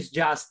anymore. There is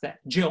just the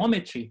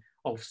geometry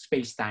of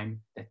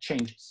space-time that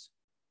changes.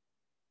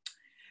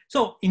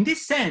 So in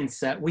this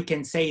sense, we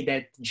can say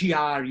that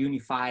GR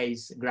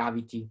unifies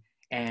gravity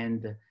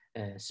and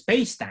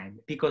space-time,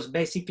 because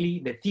basically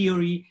the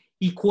theory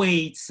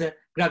equates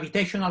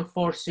gravitational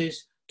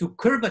forces to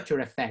curvature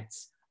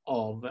effects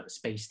of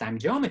space-time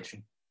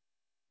geometry.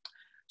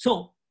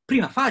 So,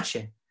 prima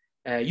facie,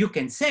 you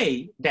can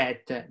say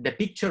that the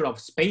picture of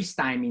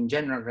space-time in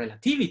general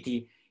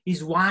relativity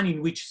is one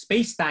in which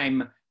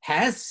space-time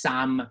has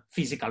some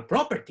physical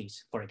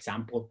properties, for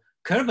example,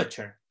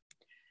 curvature.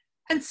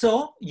 And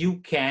so you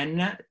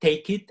can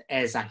take it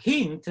as a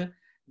hint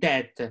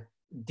that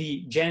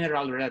the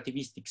general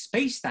relativistic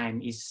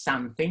space-time is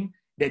something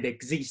that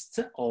exists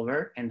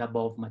over and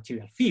above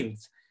material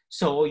fields.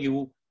 So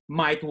you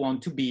might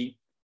want to be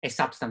a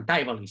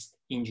substantivalist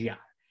in GR.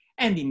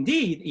 And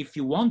indeed, if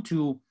you want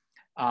to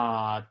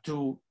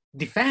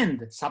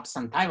defend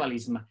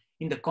substantivalism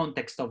in the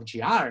context of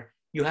GR,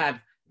 you have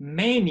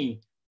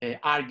many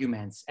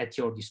arguments at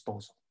your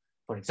disposal.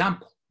 For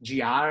example,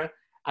 GR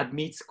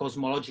admits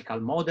cosmological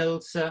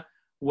models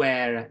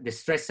where the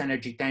stress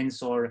energy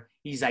tensor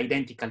is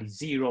identically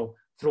zero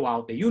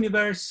throughout the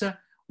universe,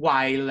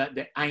 while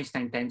the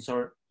Einstein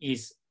tensor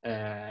is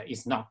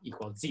not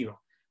equal zero.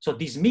 So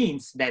this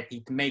means that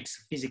it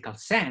makes physical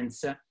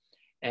sense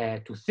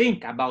to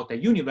think about a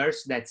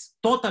universe that's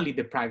totally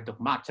deprived of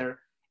matter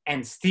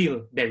and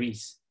still there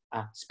is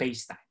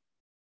space-time.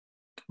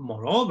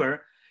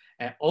 Moreover,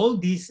 all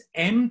these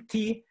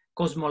empty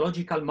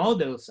cosmological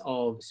models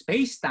of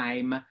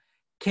space-time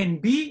can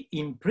be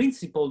in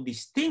principle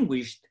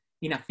distinguished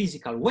in a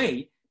physical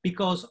way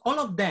because all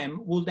of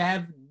them would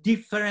have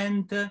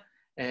different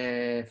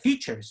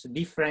features,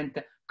 different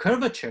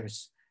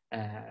curvatures,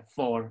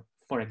 for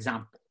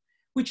example,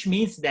 which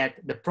means that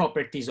the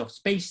properties of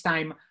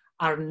space-time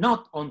are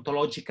not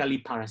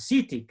ontologically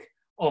parasitic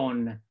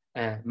on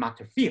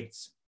matter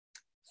fields.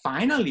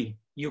 Finally,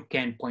 you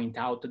can point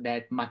out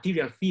that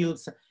material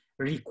fields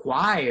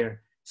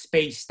require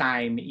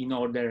space-time in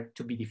order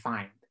to be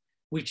defined,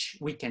 which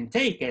we can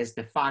take as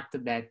the fact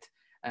that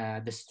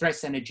the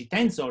stress energy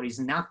tensor is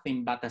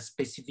nothing but a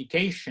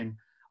specification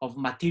of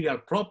material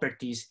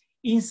properties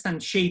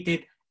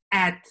instantiated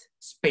at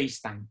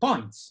space-time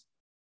points.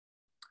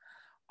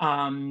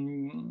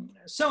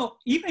 So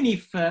even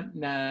if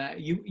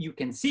you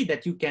can see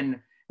that you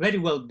can very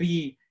well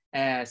be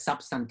a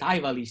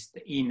substantivalist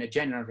in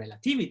general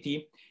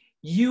relativity,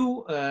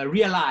 you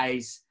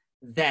realize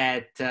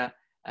that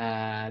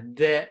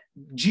the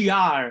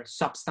GR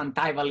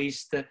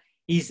substantivalist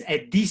is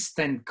a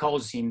distant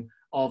cousin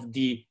of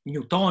the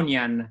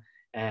Newtonian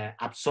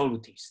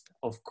absolutist,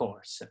 of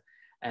course,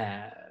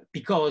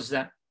 because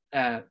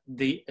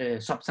the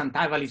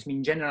substantivalism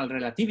in general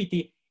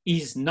relativity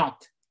is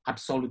not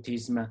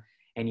absolutism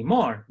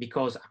anymore,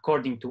 because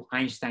according to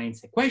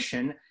Einstein's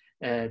equation,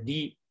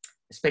 the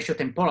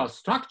spatiotemporal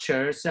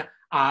structures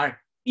are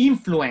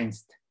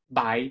influenced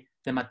by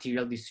the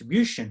material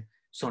distribution.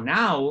 So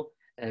now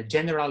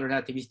general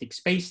relativistic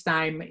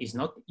space-time is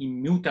not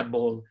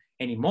immutable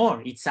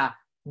anymore. It's a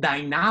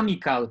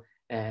dynamical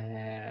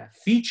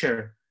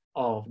feature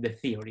of the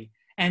theory.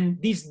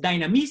 And this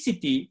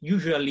dynamicity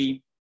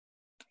usually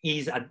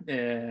is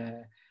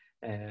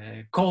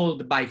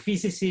called by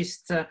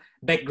physicists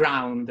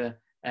background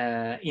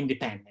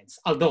independence.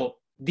 Although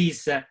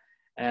this,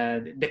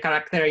 the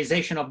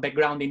characterization of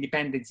background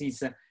independence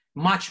is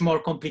much more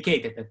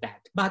complicated than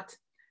that. But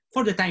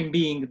for the time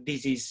being,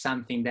 this is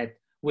something that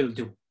will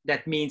do.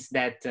 That means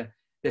that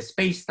the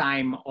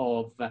space-time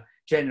of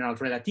general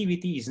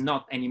relativity is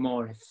not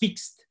anymore a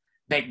fixed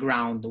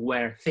background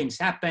where things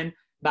happen,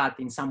 but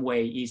in some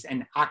way is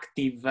an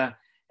active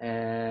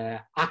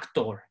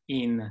actor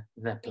in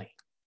the play.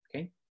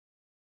 Okay.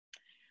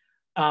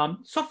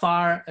 So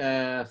far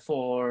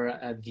for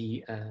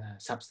the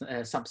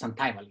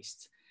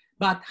substantivalists.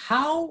 But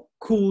how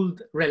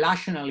could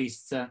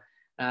relationalists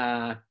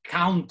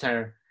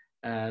counter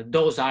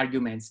those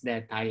arguments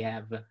that I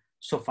have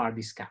so far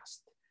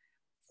discussed?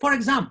 For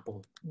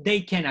example,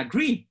 they can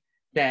agree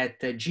that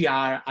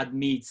GR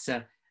admits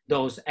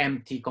those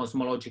empty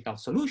cosmological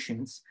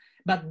solutions,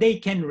 but they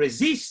can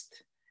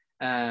resist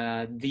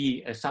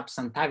the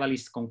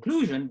substantivalist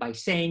conclusion by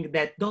saying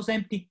that those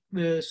empty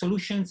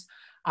solutions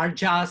are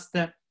just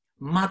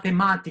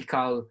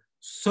mathematical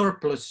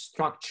surplus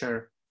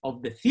structure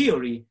of the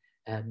theory,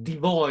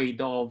 devoid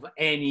of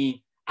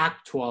any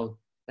actual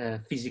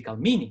physical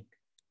meaning.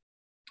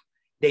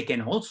 They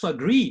can also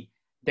agree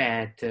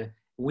that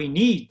we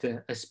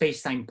need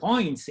space-time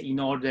points in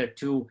order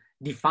to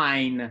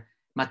define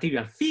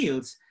material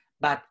fields,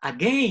 but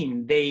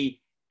again, they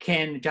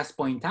can just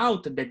point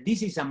out that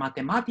this is a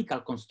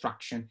mathematical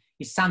construction.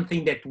 It's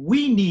something that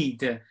we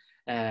need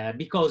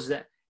because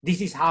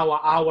this is how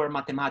our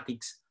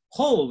mathematics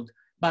hold,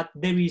 but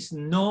there is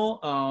no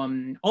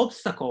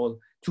obstacle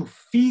to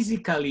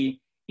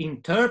physically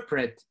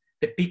interpret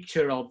the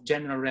picture of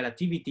general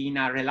relativity in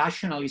a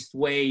relationalist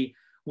way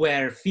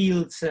where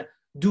fields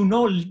do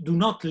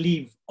not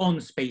live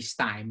on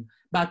space-time,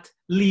 but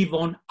live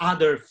on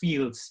other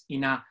fields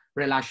in a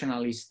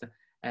relationalist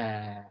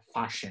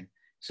fashion.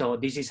 So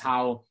this is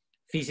how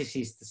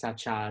physicists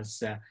such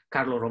as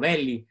Carlo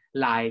Rovelli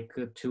like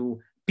to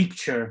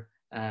picture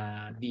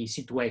the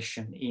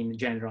situation in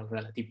general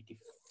relativity.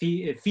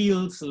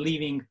 fields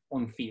living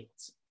on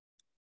fields.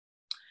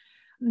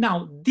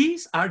 Now,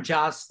 these are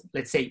just,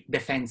 let's say,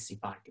 defensive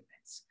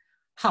arguments.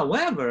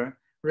 However,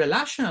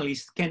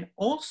 relationalists can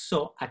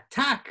also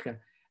attack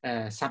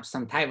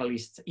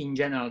substantivalists in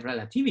general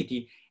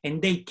relativity,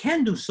 and they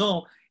can do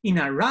so in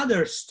a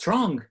rather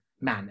strong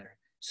manner.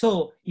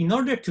 So in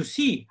order to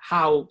see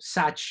how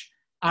such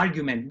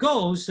argument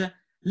goes,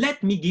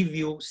 let me give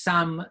you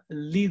some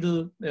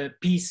little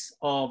piece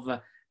of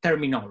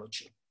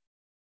terminology.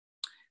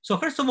 So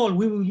first of all,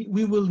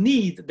 we will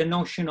need the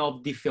notion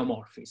of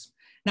diffeomorphism.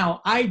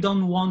 Now, I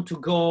don't want to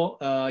go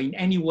in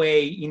any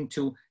way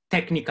into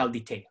technical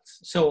details.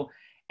 So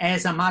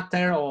as a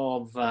matter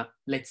of,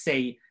 let's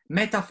say,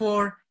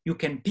 metaphor, you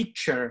can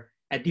picture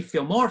a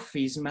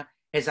diffeomorphism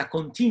as a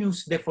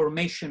continuous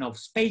deformation of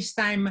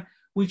space-time,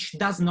 which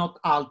does not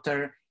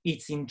alter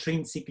its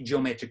intrinsic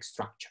geometric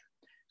structure.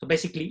 So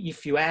basically,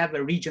 if you have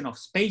a region of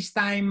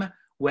space-time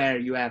where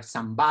you have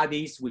some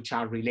bodies which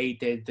are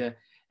related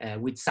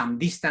with some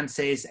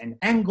distances and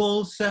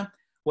angles,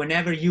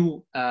 whenever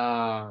you,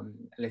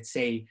 let's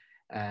say,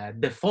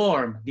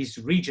 deform this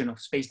region of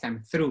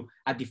space-time through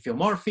a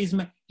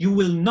diffeomorphism, you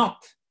will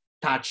not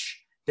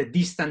touch the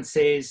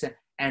distances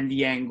and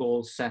the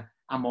angles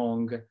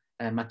among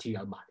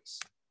material bodies.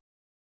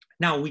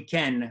 Now we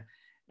can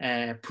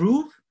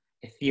prove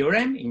a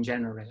theorem in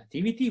general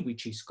relativity,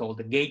 which is called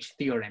the gauge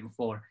theorem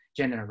for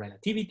general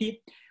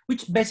relativity,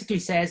 which basically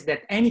says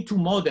that any two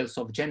models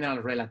of general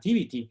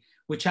relativity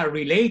which are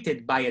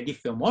related by a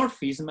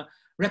diffeomorphism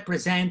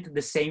represent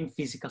the same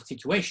physical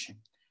situation.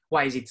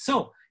 Why is it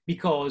so?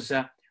 Because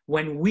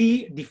when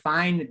we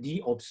define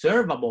the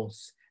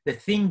observables, the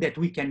thing that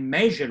we can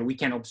measure, we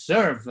can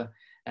observe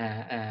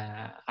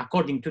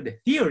according to the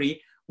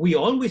theory, we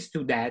always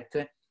do that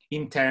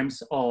in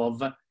terms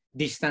of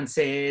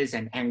distances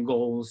and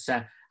angles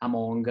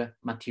among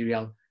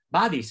material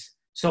bodies.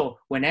 So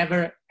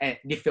whenever a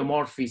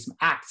diffeomorphism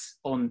acts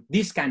on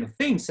these kind of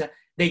things,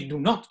 they do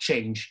not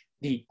change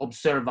the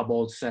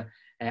observables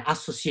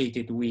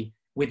associated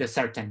with a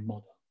certain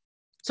model.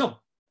 So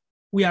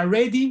we are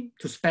ready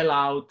to spell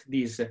out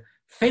this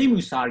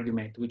famous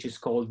argument, which is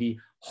called the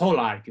Hall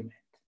argument.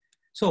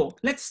 So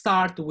let's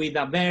start with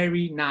a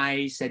very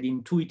nice and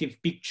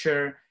intuitive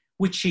picture,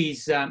 which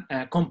is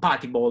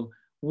compatible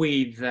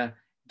with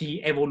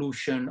the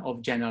evolution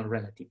of general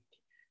relativity.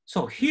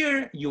 So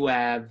here you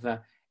have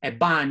a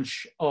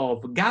bunch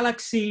of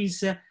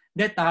galaxies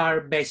that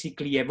are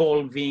basically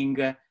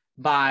evolving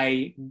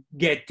by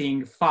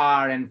getting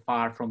far and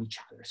far from each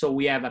other. So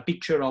we have a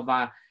picture of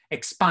an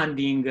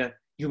expanding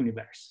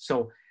universe.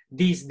 So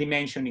this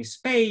dimension is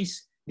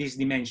space, this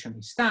dimension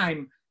is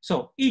time.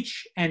 So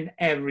each and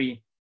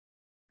every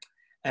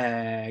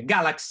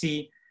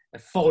galaxy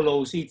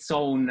follows its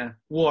own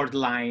word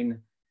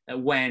line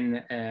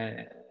when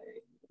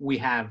we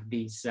have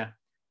this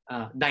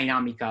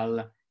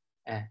dynamical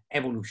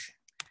evolution.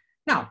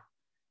 Now,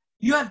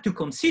 you have to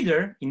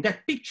consider in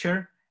that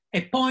picture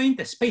a point,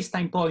 a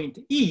space-time point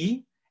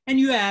E, and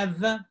you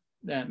have,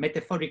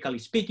 metaphorically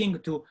speaking,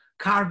 to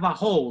carve a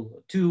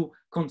hole, to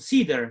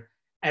consider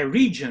a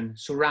region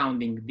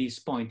surrounding this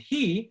point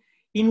E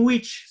in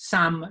which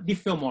some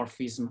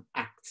diffeomorphism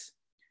acts.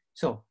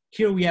 So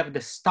here we have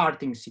the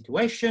starting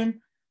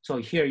situation. So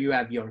here you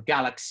have your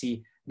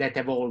galaxy that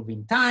evolve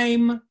in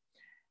time,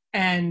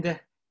 and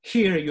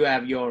here you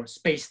have your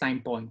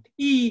space-time point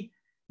E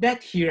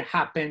that here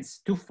happens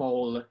to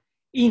fall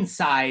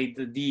inside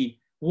the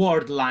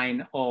word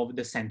line of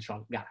the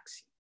central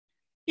galaxy.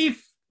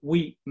 If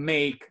we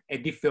make a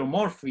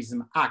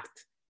diffeomorphism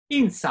act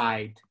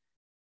inside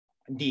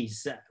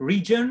this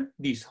region,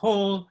 this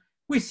hole,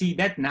 we see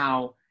that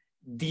now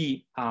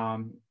the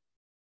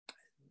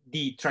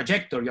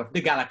trajectory of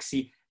the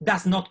galaxy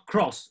does not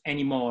cross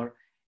anymore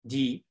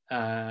the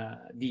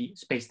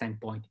space-time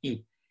point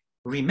E.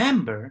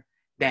 Remember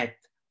that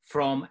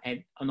from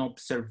an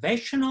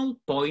observational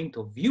point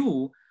of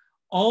view,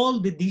 all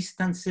the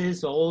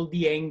distances, all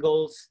the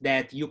angles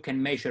that you can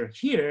measure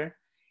here,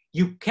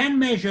 you can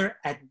measure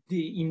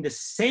in the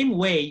same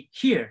way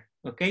here,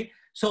 okay?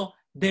 So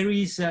there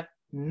is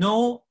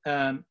no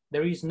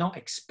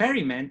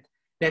experiment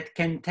that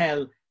can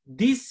tell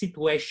this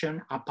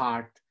situation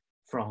apart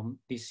from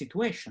this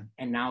situation.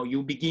 And now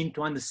you begin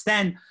to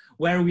understand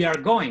where we are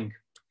going,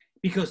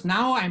 because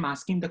now I'm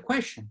asking the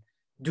question,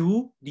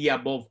 do the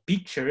above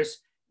pictures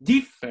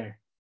differ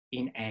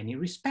in any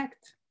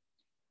respect?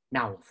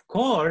 Now, of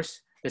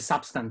course, the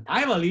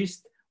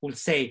substantivalist will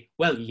say,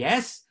 well,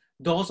 yes,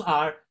 those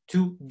are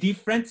two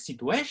different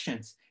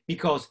situations,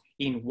 because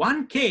in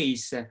one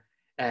case,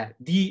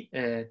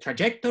 the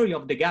trajectory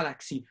of the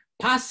galaxy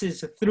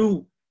passes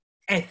through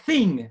a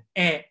thing,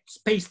 a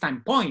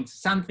space-time point,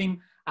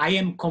 something I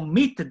am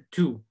committed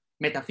to,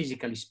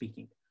 metaphysically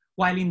speaking.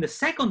 While in the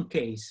second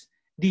case,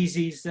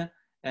 this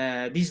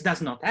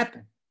does not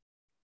happen.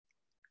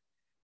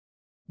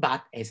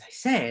 But as I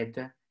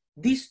said,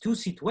 these two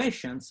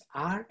situations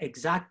are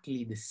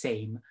exactly the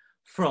same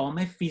from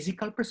a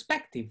physical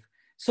perspective.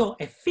 So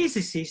a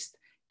physicist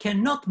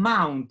cannot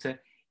mount,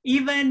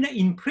 even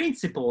in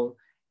principle,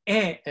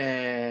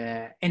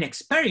 an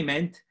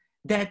experiment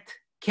that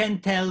can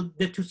tell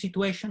the two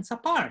situations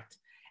apart.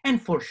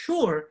 And for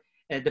sure,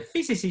 the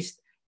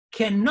physicist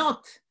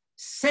cannot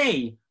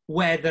say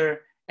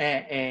whether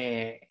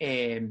the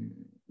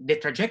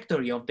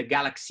trajectory of the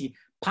galaxy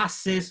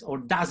passes or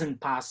doesn't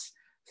pass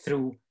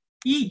through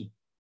E.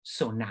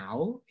 So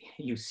now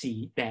you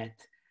see that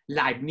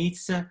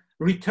Leibniz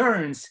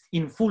returns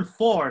in full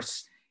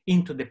force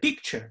into the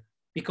picture,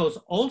 because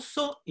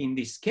also in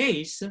this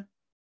case,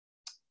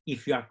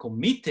 if you are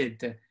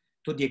committed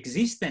to the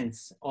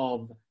existence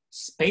of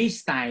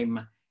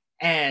space-time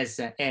as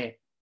a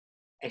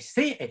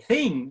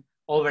thing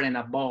over and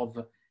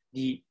above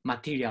the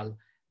material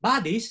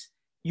bodies,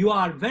 you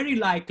are very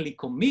likely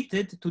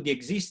committed to the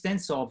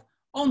existence of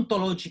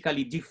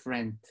ontologically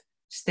different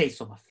states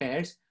of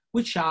affairs,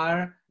 which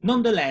are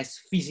nonetheless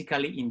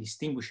physically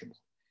indistinguishable.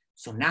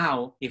 So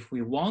now, if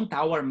we want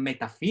our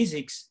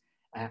metaphysics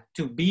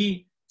to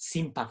be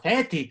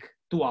sympathetic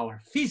to our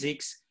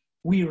physics,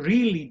 we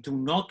really do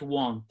not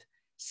want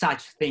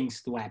such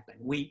things to happen.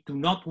 We do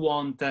not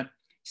want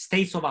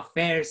states of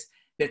affairs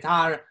that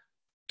are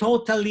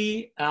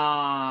totally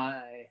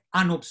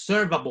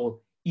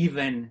unobservable,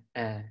 even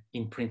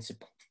in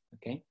principle,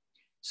 okay?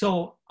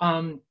 So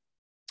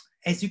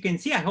as you can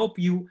see, I hope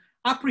you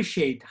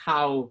appreciate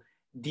how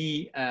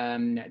the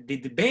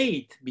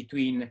debate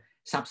between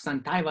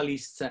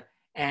substantivalists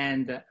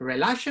and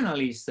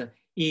relationalists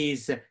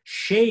is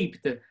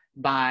shaped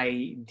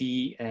by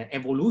the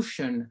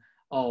evolution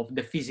of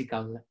the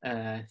physical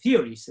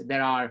theories.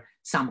 There are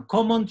some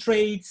common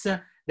traits,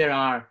 there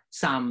are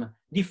some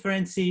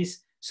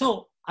differences.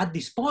 So at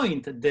this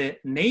point, the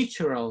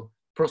natural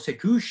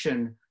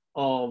prosecution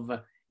of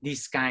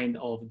this kind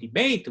of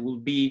debate will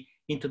be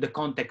into the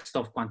context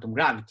of quantum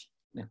gravity,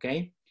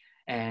 okay?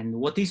 And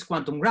what is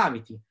quantum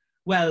gravity?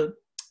 Well,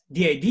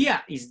 the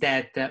idea is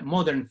that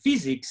modern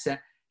physics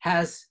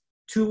has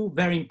two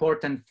very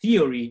important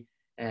theories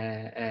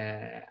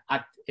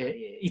at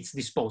its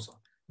disposal.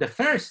 The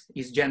first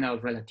is general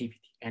relativity,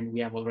 and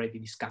we have already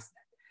discussed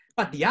that.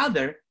 But the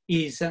other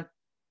is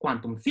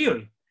quantum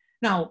theory.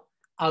 Now,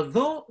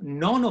 although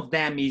none of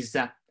them is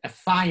a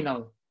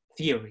final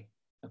theory,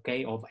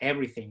 okay, of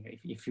everything,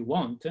 if you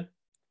want,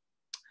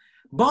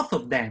 both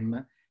of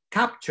them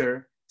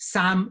capture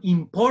some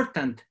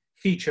important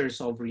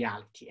features of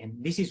reality.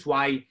 And this is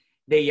why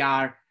they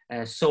are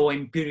so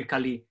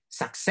empirically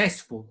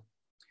successful.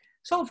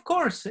 So of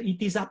course,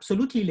 it is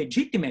absolutely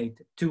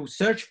legitimate to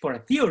search for a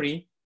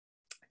theory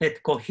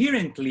that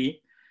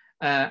coherently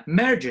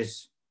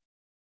merges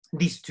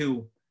these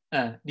two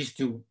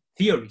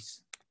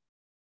theories.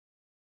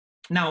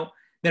 Now,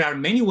 there are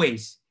many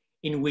ways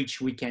in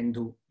which we can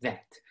do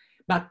that.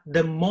 But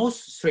the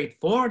most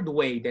straightforward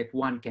way that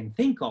one can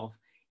think of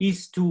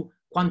is to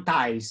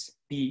quantize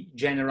the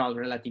general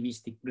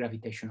relativistic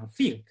gravitational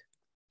field,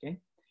 okay?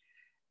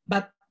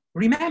 But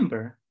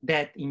remember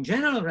that in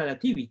general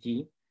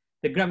relativity,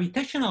 the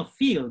gravitational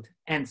field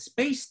and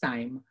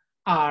space-time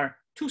are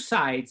two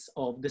sides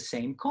of the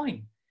same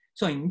coin.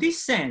 So in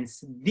this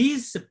sense,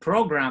 this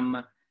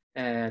program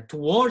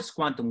towards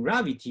quantum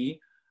gravity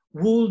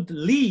would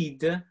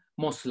lead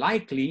most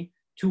likely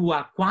to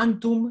a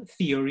quantum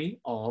theory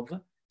of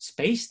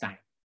space-time.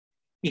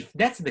 If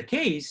that's the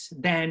case,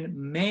 then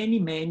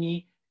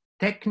many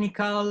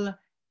technical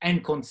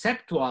and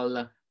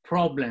conceptual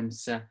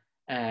problems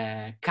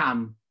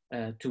come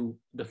to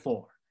the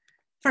fore.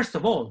 First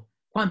of all,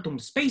 quantum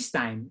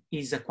space-time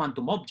is a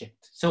quantum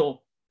object,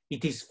 so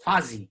it is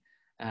fuzzy.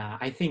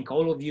 I think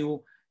all of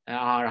you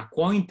are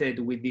acquainted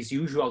with this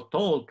usual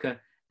talk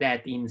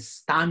that in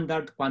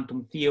standard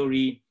quantum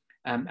theory,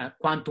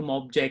 quantum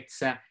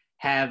objects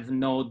have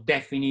no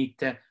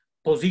definite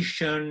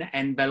position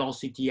and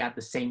velocity at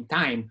the same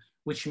time,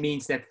 which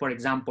means that, for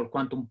example,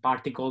 quantum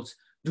particles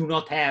do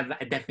not have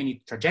a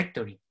definite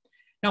trajectory.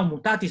 Now,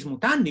 mutatis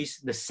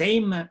mutandis, the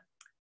same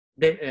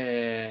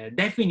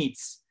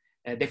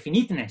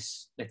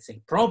definiteness, let's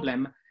say,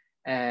 problem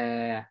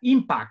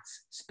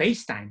impacts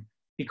space-time,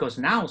 because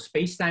now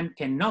space-time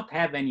cannot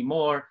have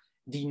anymore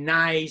the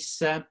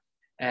nice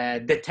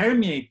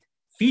determinate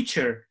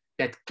feature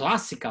that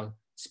classical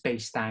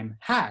space-time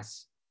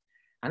has.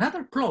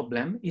 Another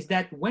problem is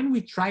that when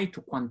we try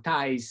to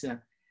quantize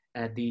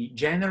the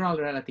general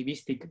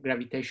relativistic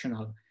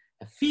gravitational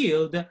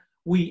field,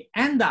 we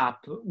end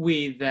up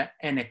with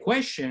an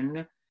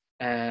equation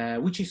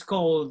which is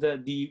called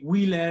the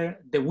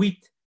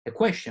Wheeler-DeWitt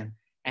equation.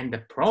 And the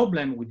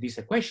problem with this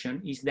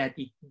equation is that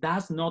it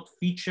does not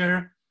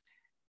feature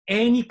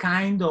any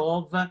kind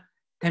of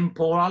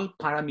temporal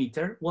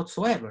parameter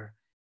whatsoever,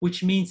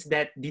 which means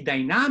that the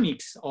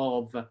dynamics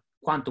of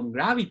quantum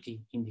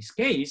gravity in this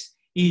case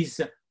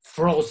is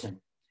frozen,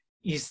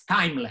 is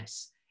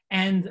timeless.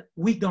 And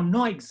we don't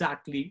know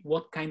exactly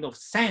what kind of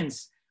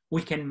sense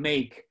we can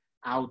make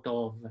out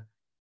of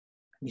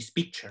this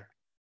picture.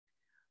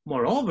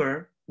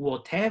 Moreover,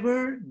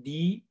 whatever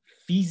the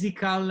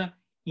physical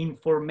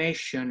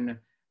information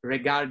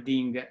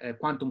regarding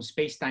quantum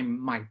spacetime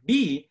might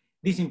be,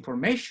 this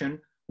information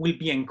will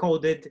be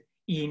encoded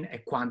in a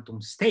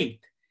quantum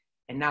state.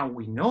 And now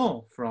we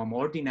know from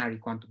ordinary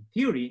quantum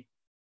theory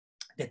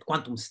that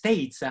quantum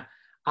states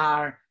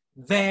are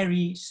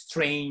very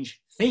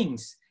strange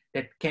things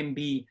that can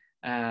be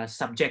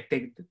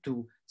subjected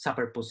to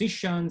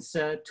superpositions,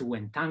 to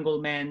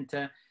entanglement.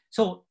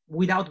 So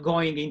without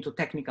going into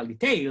technical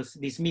details,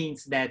 this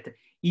means that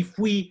if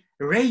we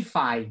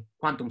reify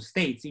quantum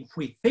states, if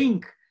we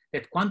think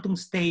that quantum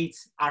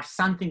states are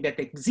something that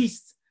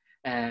exists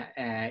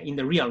in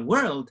the real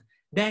world,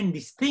 then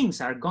these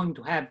things are going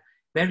to have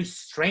very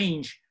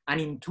strange and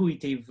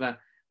intuitive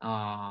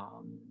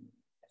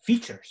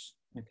features,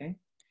 okay?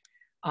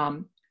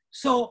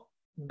 So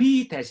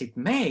be it as it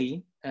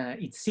may,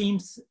 it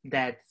seems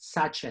that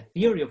such a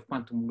theory of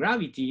quantum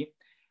gravity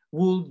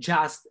will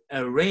just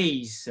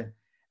erase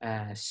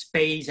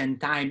space and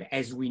time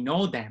as we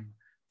know them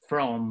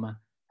from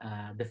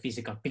the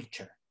physical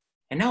picture.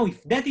 And now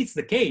if that is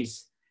the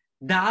case,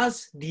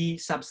 does the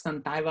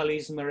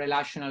substantivalism,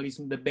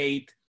 relationalism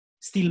debate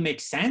still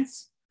make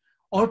sense?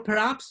 Or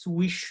perhaps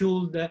we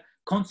should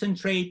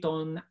concentrate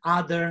on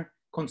other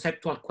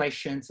conceptual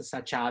questions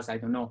such as, I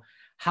don't know,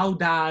 how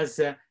does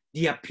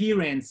the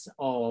appearance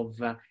of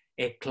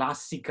a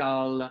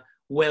classical,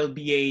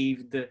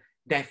 well-behaved,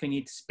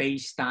 definite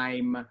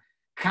space-time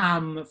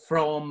come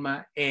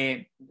from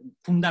a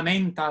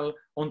fundamental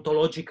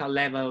ontological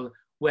level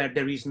where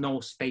there is no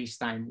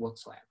space-time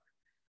whatsoever?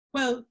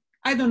 Well,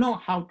 I don't know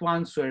how to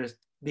answer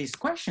these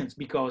questions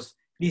because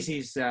this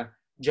is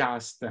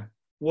just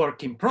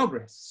work in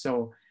progress.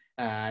 So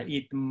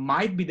it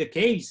might be the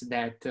case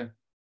that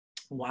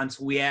once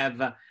we have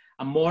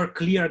a more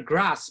clear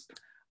grasp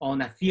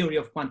on a theory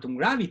of quantum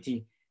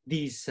gravity,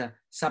 this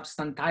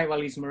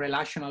substantivalism,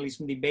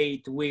 relationalism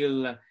debate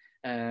will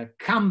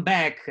come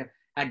back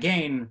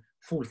again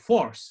full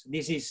force.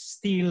 This is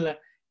still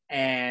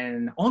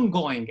an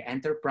ongoing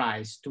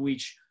enterprise to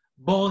which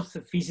both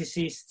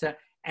physicists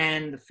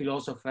and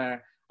philosophers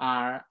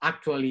are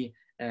actually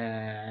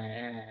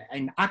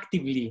and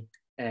actively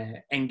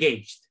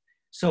engaged.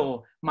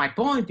 So my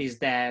point is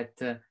that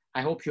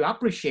I hope you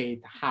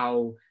appreciate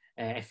how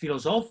a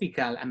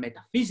philosophical and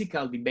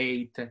metaphysical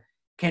debate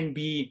can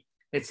be,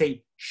 let's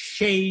say,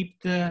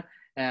 shaped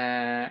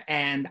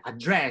and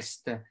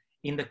addressed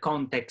in the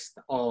context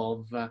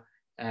of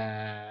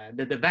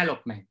the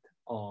development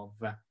of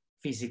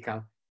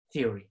physical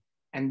theory.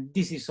 And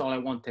this is all I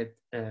wanted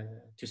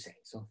to say.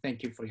 So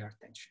thank you for your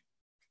attention.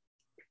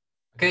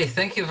 Okay,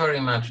 thank you very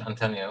much,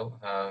 Antonio,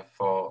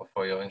 for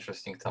your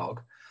interesting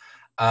talk.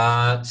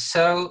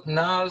 So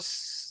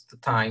now's the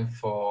time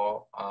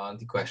for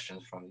the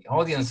questions from the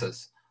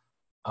audiences.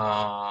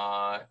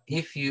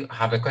 If you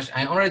have a question,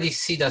 I already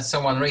see that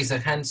someone raised a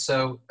hand,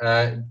 so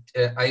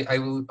I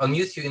will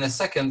unmute you in a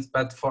second,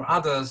 but for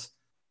others,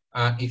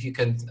 if you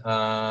can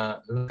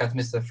look at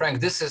Mr.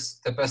 Frank, this is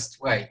the best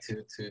way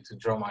to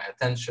draw my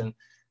attention.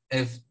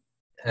 If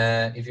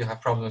you have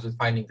problems with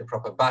finding the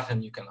proper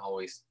button, you can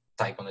always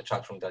type on the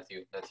chat room that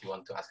you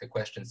want to ask a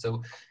question.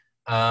 So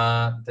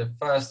the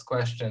first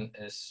question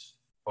is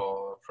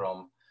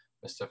from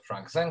Mr.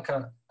 Frank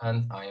Zenka,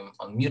 and I am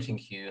unmuting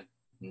you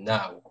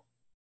now.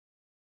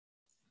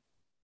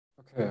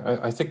 Okay,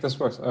 I think this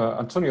works.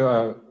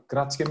 Antonio,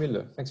 grazie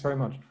mille. Thanks very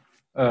much.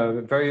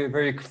 Very,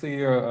 very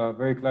clear.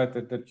 Very glad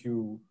that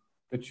you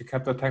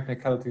kept the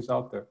technicalities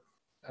out there.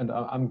 And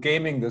I'm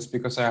gaming this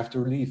because I have to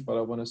leave, but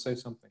I want to say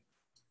something.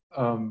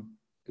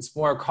 It's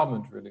more a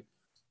comment, really.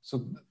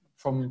 So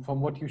from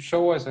what you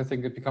show us, I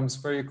think it becomes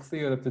very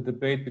clear that the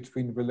debate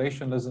between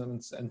relationalism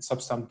and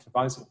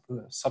substantivalism,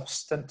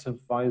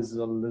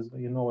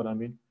 you know what I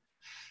mean?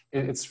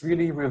 It's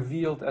really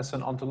revealed as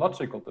an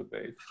ontological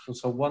debate.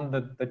 So one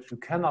that you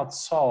cannot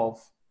solve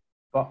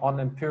but on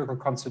empirical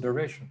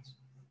considerations.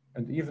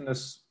 And even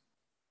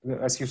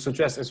as you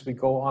suggest, as we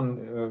go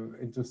on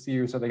into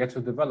theories that I get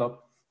to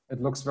develop,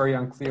 it looks very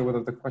unclear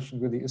whether the question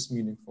really is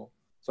meaningful.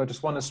 So I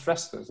just want to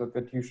stress this,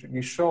 that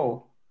you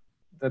show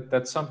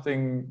that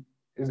something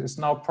is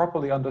now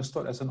properly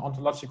understood as an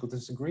ontological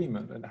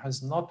disagreement and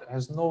has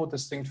no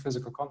distinct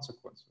physical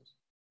consequences.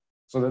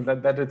 So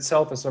that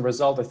itself as a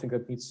result, I think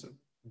that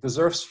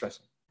deserves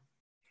stressing.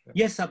 Yeah.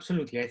 Yes,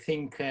 absolutely. I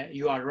think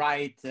you are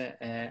right,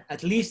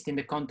 at least in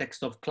the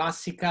context of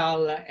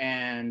classical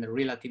and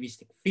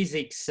relativistic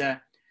physics.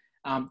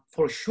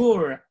 For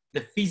sure,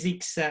 the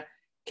physics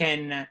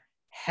can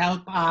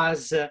help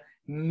us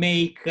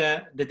make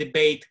the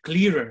debate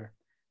clearer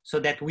so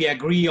that we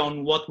agree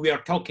on what we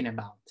are talking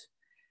about.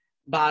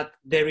 But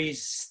there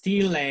is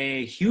still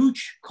a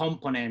huge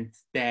component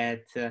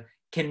that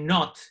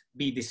cannot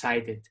be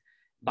decided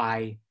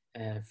by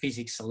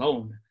physics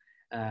alone.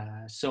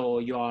 So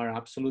you are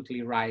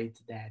absolutely right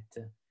that,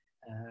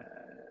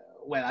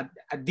 well,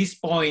 at this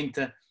point,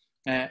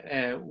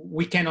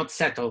 we cannot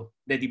settle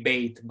the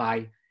debate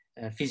by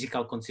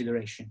physical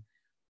consideration.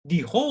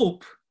 The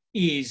hope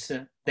is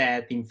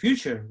that in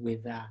future,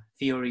 with a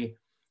theory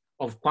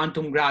of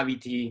quantum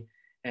gravity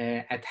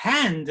at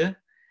hand,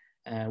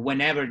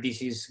 whenever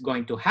this is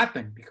going to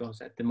happen,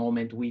 because at the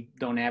moment we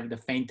don't have the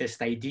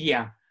faintest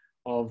idea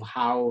of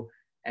how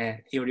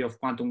a theory of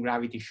quantum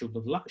gravity should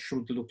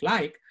look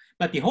like.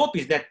 But the hope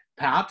is that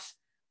perhaps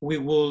we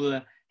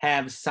will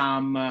have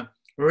some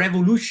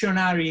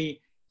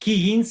revolutionary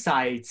key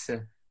insights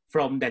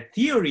from that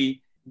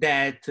theory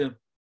that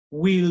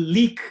will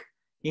leak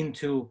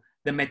into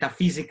the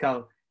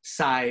metaphysical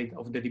side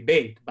of the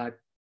debate. But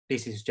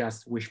this is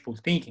just wishful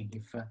thinking.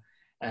 If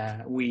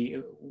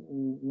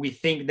we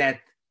think that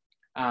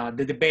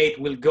the debate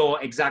will go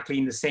exactly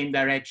in the same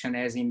direction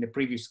as in the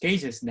previous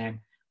cases, then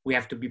we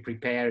have to be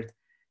prepared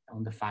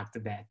on the fact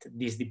that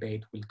this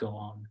debate will go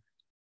on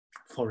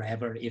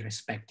forever,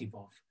 irrespective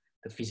of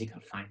the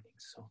physical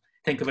findings. So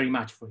thank you very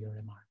much for your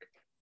remark.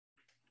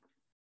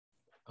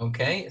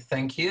 Okay,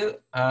 thank you.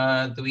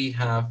 Do we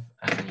have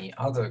any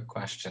other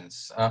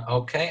questions?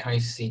 Okay, I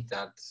see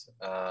that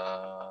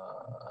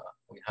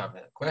we have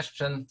a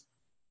question.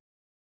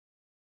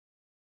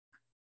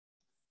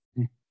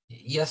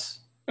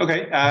 Yes.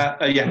 Okay,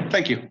 yeah,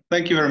 thank you.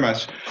 Thank you very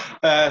much.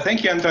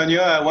 Thank you,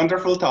 Antonio. A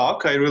wonderful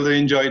talk. I really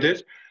enjoyed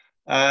it.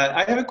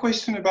 I have a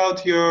question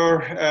about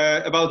your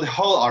about the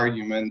whole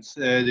argument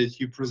that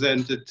you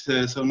presented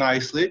so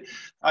nicely.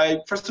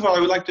 First of all, I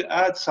would like to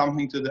add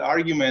something to the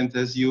argument,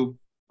 as you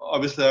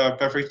obviously are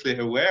perfectly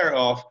aware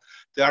of.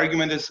 The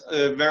argument is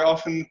very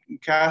often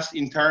cast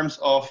in terms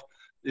of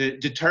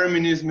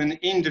determinism and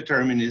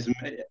indeterminism,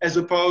 as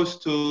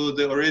opposed to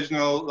the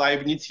original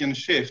Leibnizian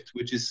shift,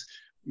 which is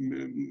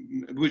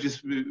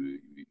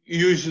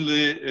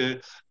usually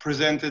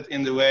presented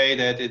in the way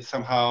that it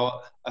somehow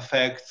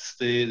affects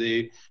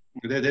that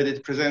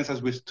it presents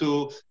us with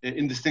two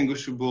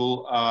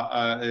indistinguishable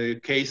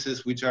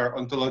cases which are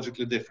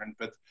ontologically different.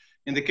 But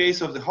in the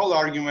case of the whole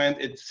argument,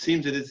 it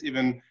seems that it's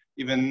even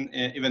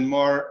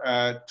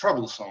more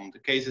troublesome. The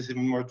case is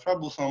even more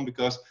troublesome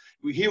because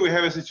here we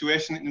have a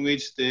situation in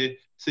which the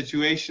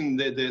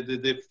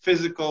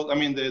physical, I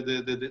mean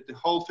the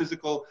whole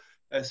physical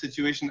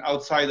situation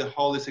outside the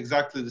hole is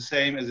exactly the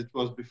same as it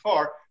was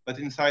before, but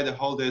inside the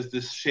hole there's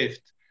this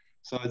shift.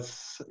 So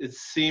it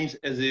seems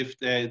as if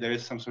there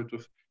is some sort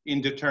of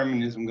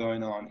indeterminism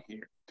going on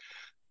here.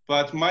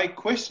 But my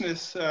question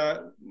is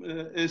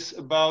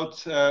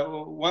about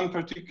one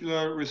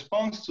particular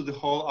response to the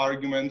whole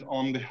argument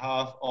on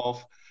behalf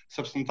of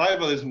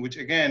substantivalism, which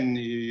again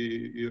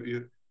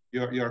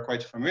you're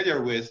quite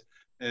familiar with.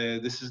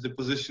 This is the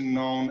position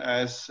known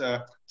as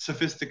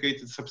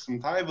sophisticated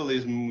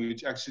substantivalism,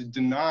 which actually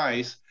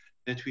denies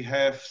that we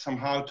have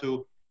somehow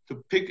to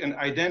pick and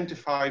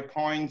identify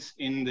points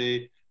in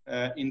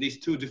these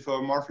two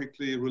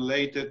diffeomorphically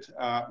related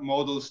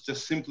models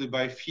just simply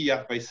by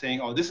fiat, by saying,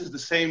 oh, this is the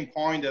same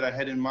point that I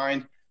had in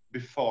mind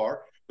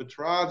before, but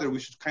rather we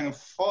should kind of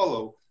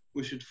follow.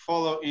 We should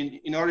follow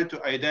in order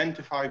to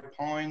identify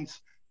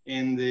points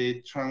in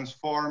the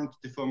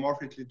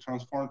diffeomorphically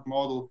transformed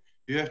model.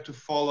 You have to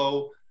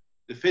follow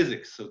the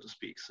physics, so to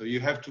speak. So you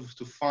have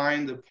to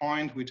find a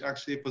point which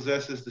actually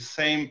possesses the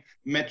same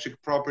metric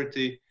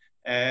property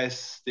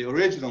as the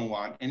original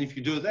one. And if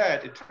you do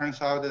that, it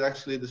turns out that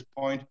actually this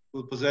point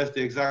will possess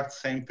the exact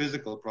same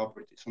physical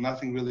property. So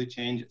nothing really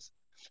changes.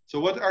 So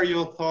what are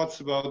your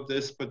thoughts about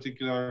this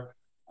particular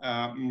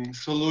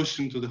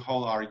solution to the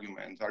whole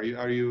argument?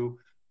 Are you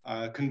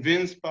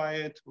convinced by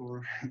it,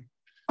 or?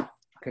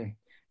 Okay.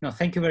 No,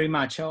 thank you very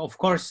much. Of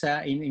course,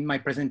 in my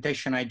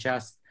presentation, I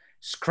just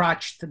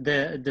scratched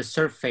the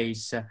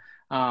surface.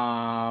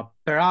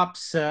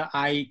 Perhaps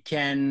I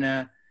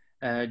can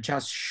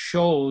just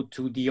show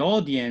to the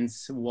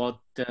audience what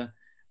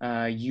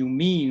you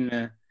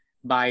mean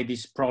by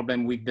this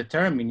problem with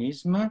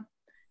determinism,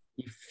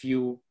 if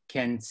you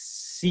can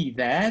see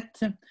that.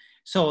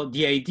 So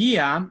the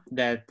idea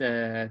that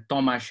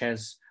Tomasz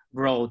has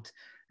brought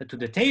to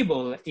the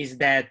table is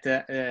that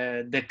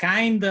the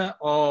kind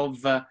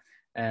of,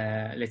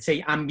 let's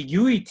say,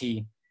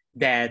 ambiguity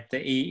that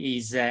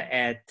is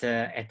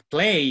at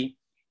play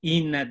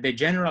in the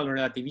general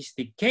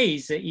relativistic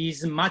case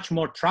is much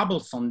more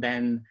troublesome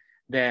than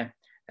the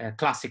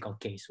classical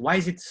case. Why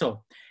is it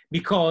so?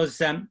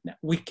 Because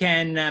we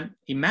can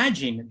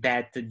imagine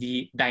that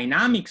the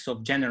dynamics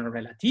of general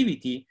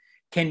relativity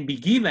can be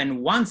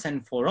given once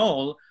and for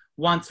all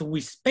once we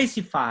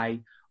specify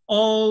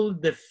all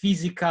the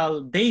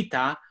physical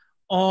data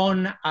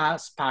on a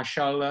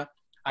spatial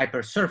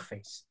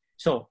hypersurface.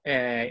 So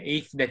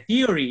if the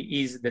theory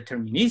is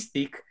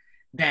deterministic,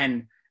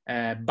 then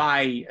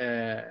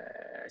by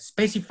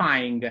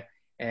specifying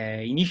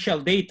initial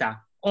data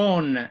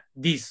on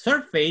this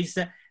surface,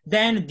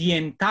 then the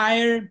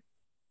entire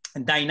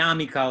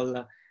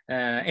dynamical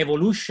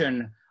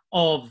evolution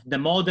of the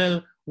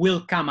model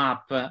will come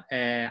up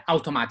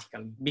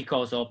automatically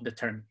because of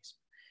determinism.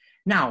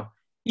 Now,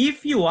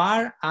 if you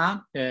are a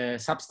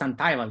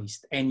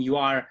substantivalist and you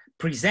are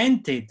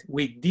presented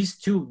with these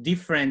two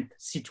different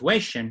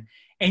situations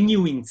and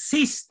you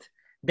insist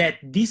that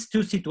these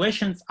two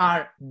situations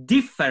are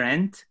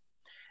different,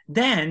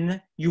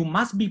 then you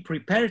must be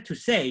prepared to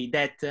say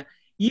that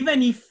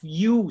even if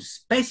you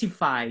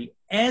specify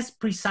as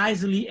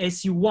precisely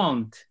as you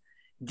want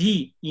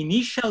the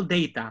initial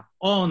data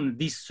on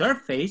this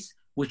surface,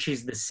 which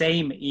is the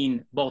same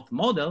in both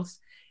models,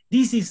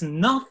 this is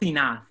not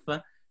enough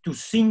to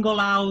single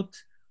out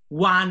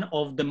one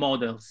of the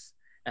models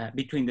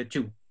between the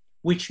two,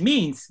 which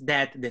means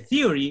that the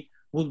theory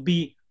will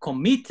be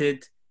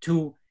committed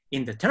to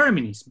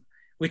indeterminism,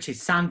 which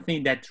is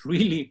something that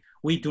really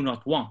we do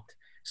not want.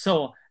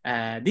 So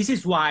this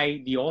is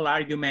why the whole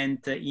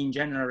argument in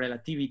general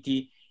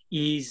relativity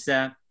is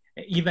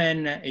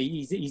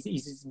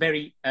is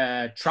very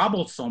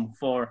troublesome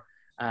for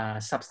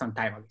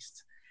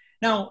substantivalists.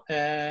 Now,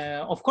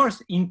 of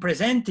course, in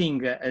presenting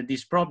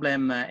this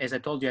problem, as I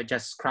told you, I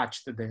just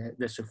scratched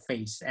the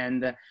surface.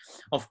 And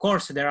of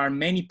course, there are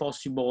many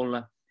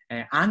possible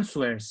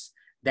answers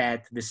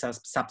that the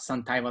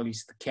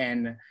substantivalist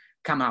can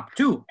come up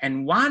to.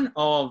 And one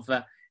of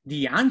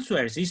the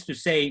answers is to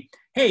say,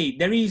 hey,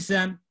 there is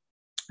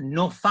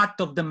no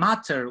fact of the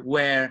matter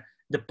where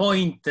the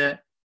point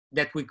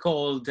that we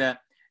called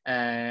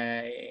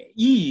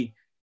E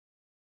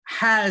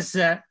has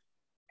a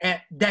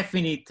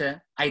definite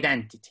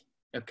identity,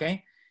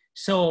 okay?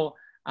 So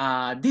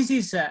this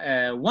is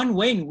one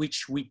way in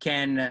which we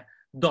can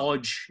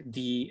dodge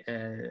the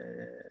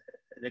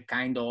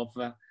kind of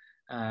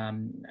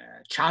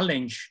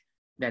challenge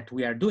that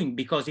we are doing,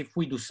 because if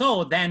we do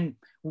so, then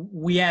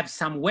we have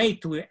some way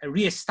to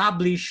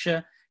reestablish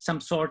some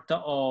sort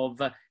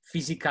of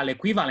physical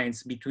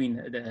equivalence between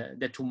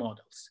the two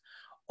models.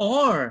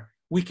 Or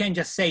we can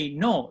just say,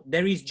 no,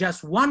 there is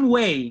just one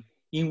way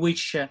in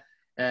which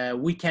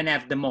we can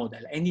have the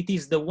model, and it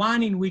is the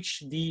one in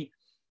which the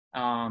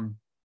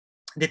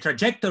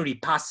trajectory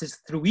passes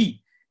through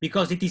E,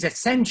 because it is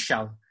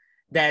essential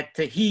that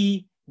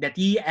he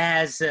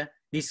has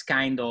this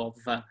kind of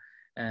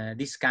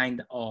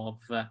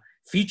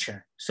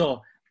feature.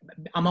 So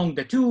among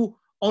the two,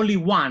 only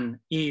one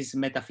is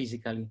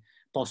metaphysically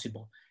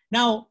possible.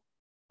 Now,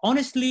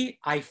 honestly,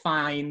 I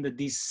find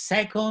this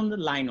second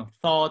line of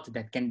thought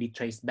that can be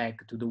traced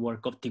back to the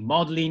work of Tim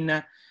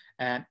Maudlin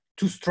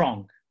too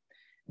strong,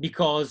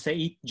 because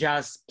it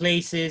just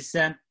places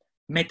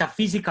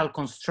metaphysical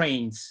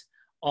constraints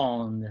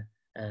on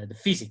the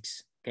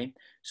physics, okay?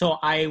 So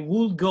I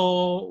will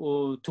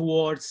go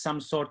towards some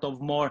sort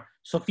of more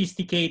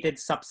sophisticated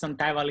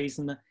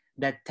substantivalism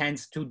that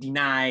tends to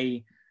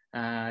deny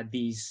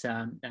this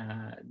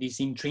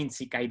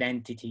intrinsic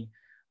identity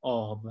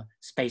of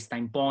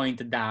space-time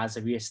point, thus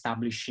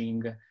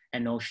reestablishing a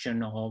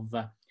notion of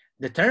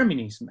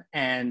determinism.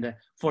 And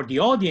for the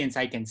audience,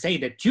 I can say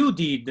that you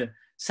did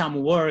some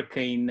work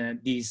in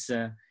this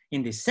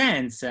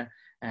sense.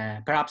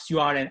 Perhaps you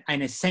are an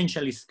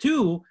essentialist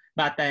too,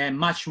 but a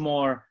much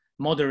more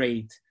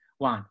moderate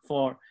one.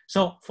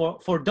 So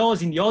for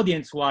those in the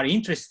audience who are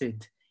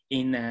interested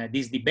in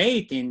this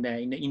debate, in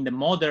the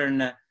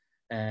modern,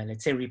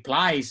 let's say,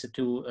 replies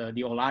to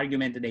the whole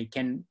argument, they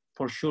can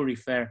for sure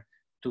refer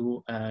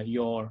to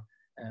your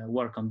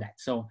work on that.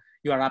 So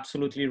you are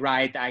absolutely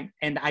right.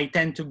 I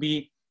tend to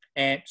be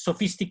a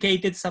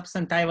sophisticated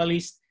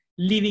substantivalist,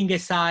 leaving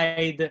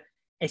aside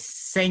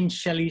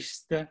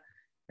essentialist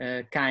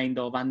kind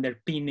of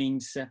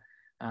underpinnings.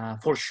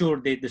 For sure,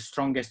 the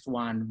strongest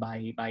one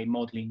by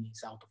Maudlin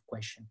is out of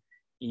question,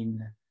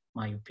 in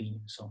my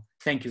opinion. So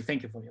thank you for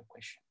your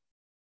question.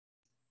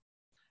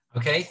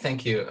 Okay,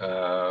 thank you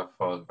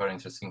for a very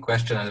interesting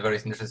question and a very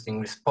interesting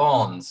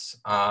response.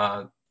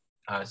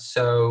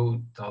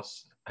 So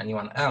does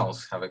anyone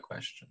else have a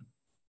question?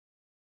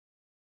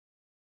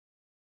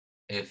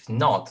 If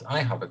not, I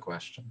have a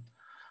question.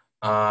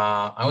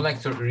 I would like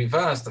to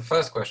reverse the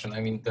first question. I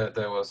mean,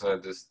 there was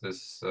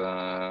this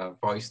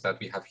voice that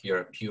we have here,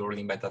 a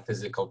purely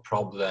metaphysical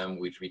problem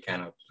which we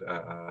cannot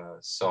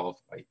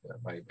solve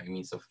by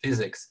means of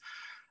physics.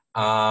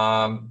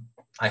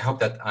 I hope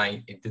that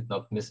I did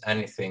not miss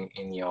anything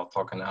in your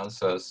talk and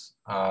answers.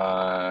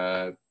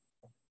 But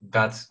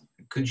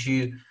could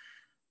you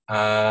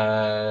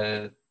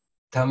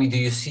tell me, do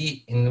you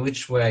see in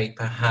which way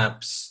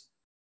perhaps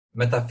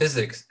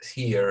metaphysics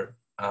here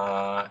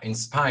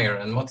inspire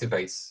and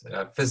motivates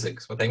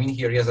physics? What I mean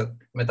here is that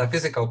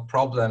metaphysical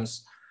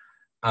problems,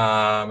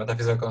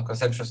 metaphysical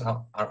conceptions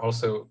are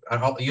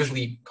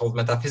usually called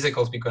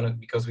metaphysicals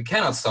because we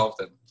cannot solve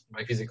them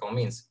by physical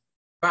means.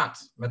 But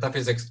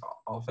metaphysics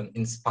often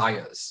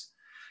inspires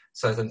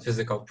certain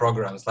physical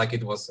programs, like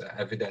it was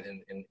evident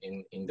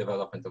in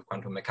development of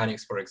quantum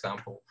mechanics, for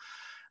example.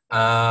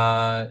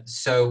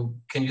 So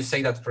can you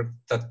say that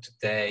that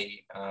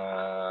today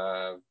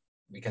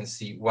we can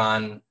see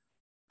one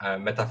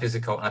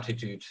metaphysical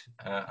attitude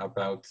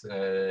about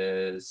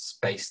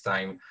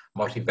space-time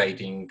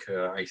motivating,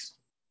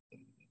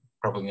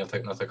 probably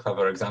not a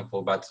clever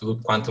example, but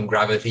quantum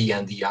gravity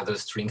and the other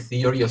string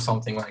theory or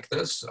something like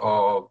this?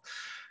 Or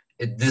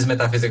this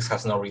metaphysics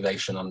has no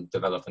relation on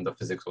development of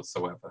physics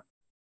whatsoever?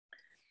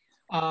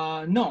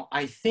 No,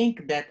 I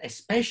think that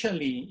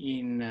especially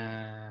in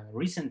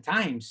recent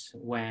times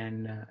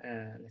when,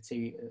 let's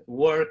say,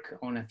 work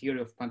on a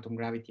theory of quantum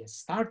gravity has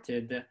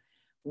started,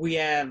 we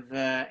have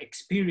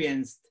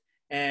experienced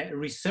a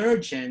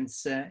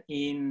resurgence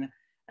in,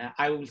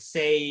 I will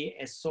say,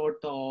 a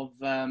sort of,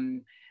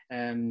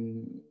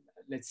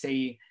 let's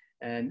say,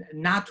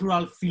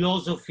 natural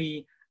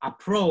philosophy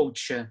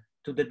approach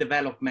to the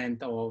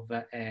development of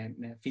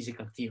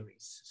physical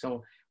theories.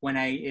 So when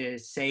I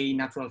say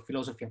natural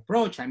philosophy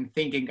approach, I'm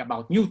thinking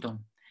about Newton.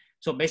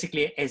 So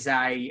basically, as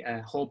I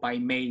hope I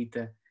made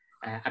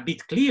a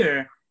bit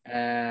clear,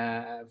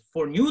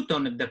 for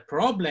Newton, the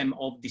problem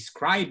of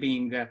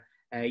describing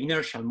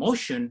inertial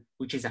motion,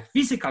 which is a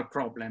physical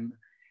problem,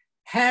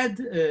 had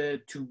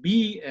to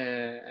be,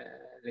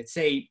 let's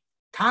say,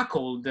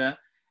 tackled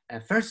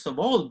first of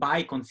all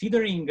by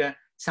considering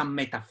some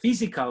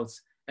metaphysical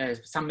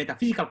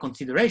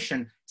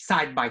consideration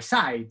side by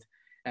side.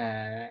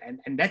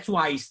 And that's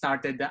why he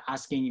started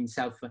asking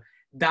himself,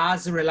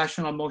 does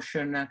relational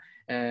motion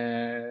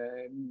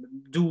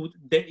do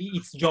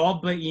its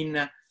job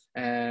in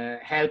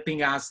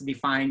helping us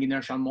define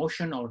inertial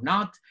motion or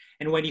not?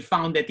 And when he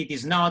found that it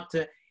is not,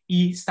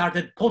 he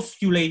started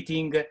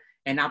postulating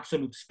an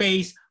absolute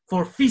space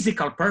for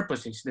physical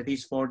purposes, that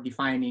is for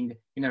defining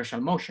inertial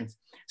motions.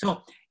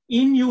 So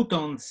in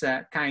Newton's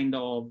kind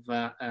of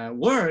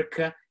work,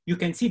 you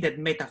can see that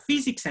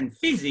metaphysics and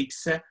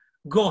physics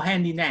go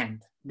hand in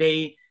hand.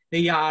 They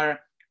are,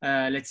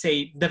 let's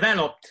say,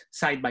 developed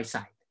side by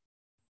side.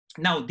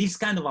 Now, this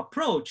kind of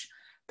approach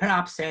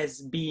perhaps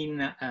has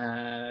been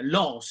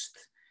lost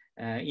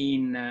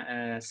in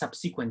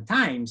subsequent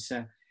times.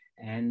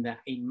 And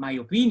in my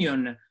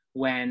opinion,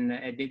 when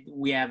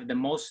we have the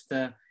most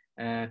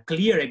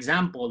clear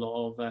example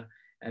of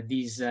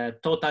this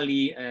total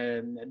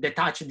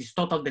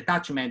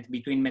detachment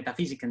between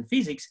metaphysics and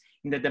physics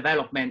in the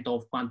development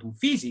of quantum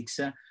physics,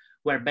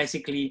 where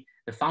basically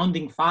the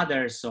founding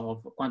fathers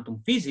of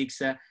quantum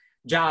physics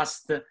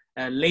just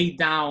laid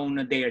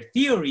down their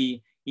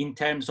theory in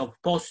terms of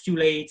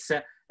postulates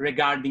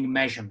regarding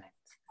measurement.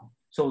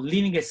 So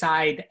leaving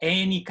aside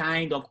any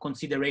kind of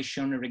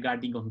consideration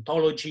regarding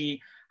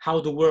ontology, how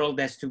the world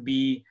has to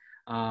be.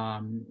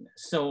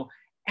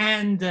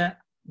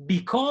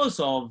 Because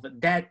of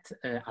that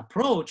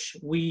approach,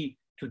 we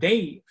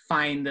today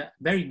find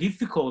very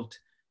difficult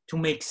to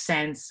make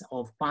sense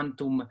of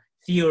quantum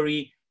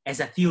theory as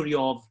a theory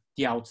of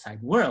the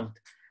outside world.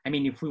 I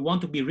mean, if we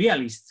want to be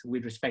realists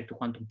with respect to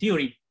quantum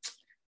theory,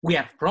 we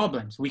have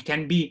problems. We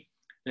can be,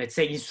 let's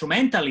say,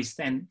 instrumentalists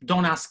and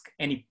don't ask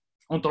any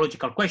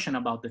ontological question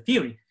about the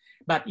theory.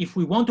 But if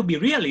we want to be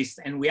realists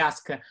and we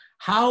ask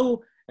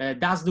how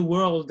does the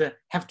world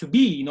have to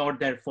be in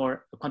order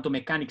for quantum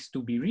mechanics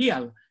to be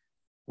real,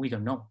 we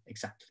don't know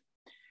exactly.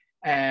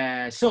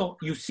 So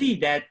you see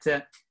that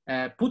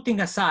putting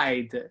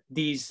aside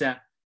these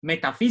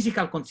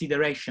metaphysical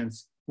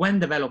considerations when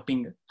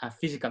developing a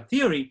physical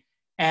theory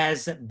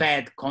has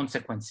bad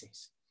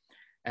consequences.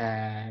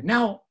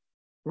 Now,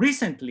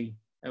 recently,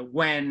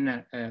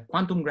 when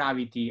quantum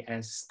gravity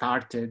has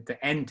started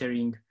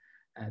entering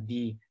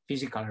the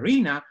physical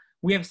arena,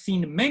 we have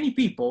seen many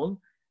people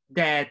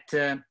that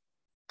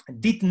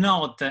did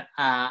not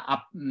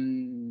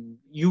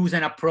use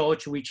an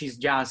approach which is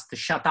just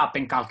shut up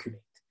and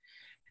calculate.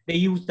 They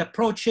used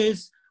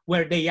approaches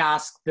where they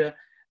asked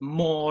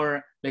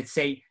more, let's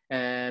say,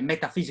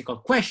 metaphysical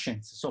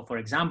questions. So for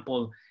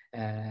example,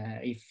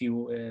 if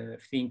you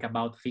think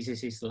about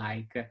physicists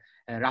like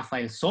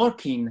Raphael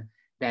Sorkin,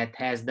 that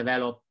has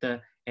developed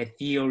a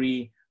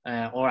theory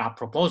or a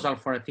proposal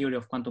for a theory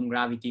of quantum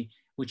gravity,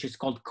 which is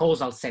called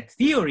causal set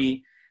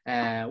theory.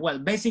 Well,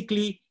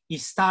 basically, he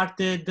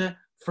started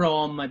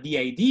from the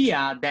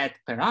idea that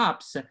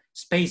perhaps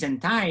space and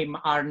time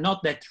are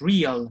not that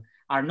real,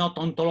 are not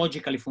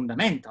ontologically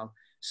fundamental.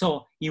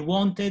 So he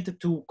wanted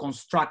to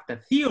construct a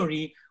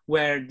theory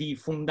where the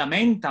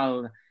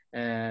fundamental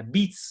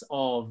bits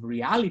of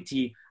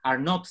reality are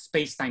not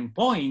space-time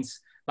points,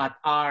 but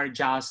are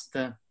just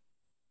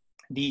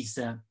these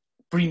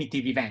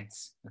primitive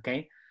events,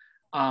 okay?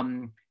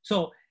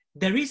 So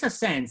there is a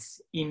sense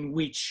in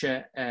which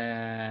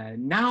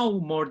now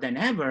more than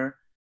ever,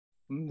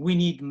 we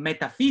need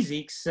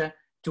metaphysics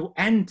to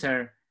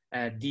enter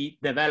the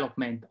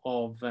development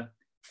of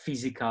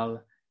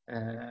physical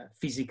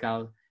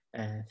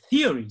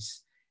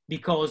theories,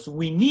 because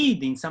we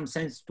need, in some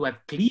sense, to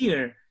have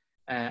clear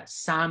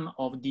some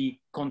of the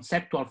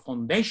conceptual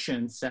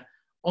foundations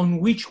on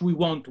which we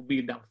want to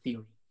build our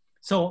theory.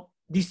 So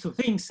these two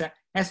things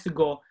has to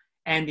go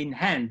hand in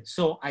hand.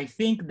 So I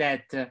think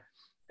that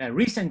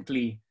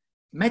recently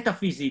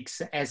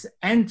metaphysics has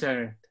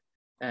entered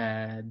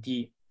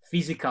the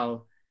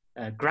physical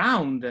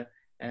ground,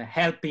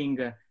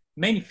 helping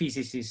many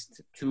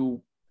physicists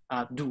to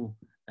do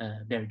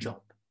their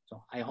job.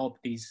 So I hope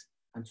this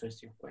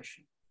answers your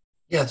question.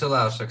 Yeah, to a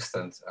large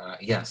extent,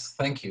 yes.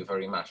 Thank you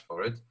very much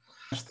for it.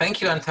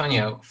 Thank you,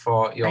 Antonio,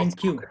 for your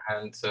talk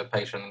and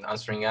patient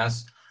answering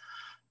us.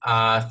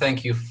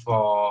 Thank you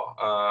for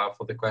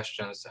the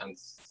questions, and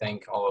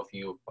thank all of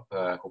you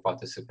who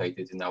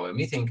participated in our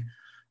meeting.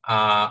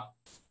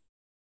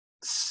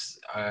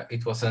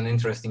 It was an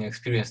interesting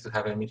experience to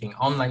have a meeting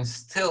online.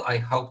 Still, I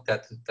hope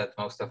that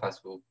most of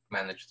us will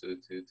manage to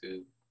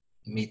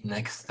meet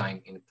next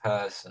time in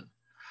person.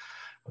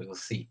 We will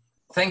see.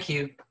 Thank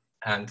you,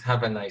 and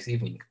have a nice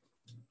evening.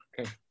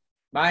 Okay,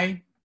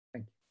 bye.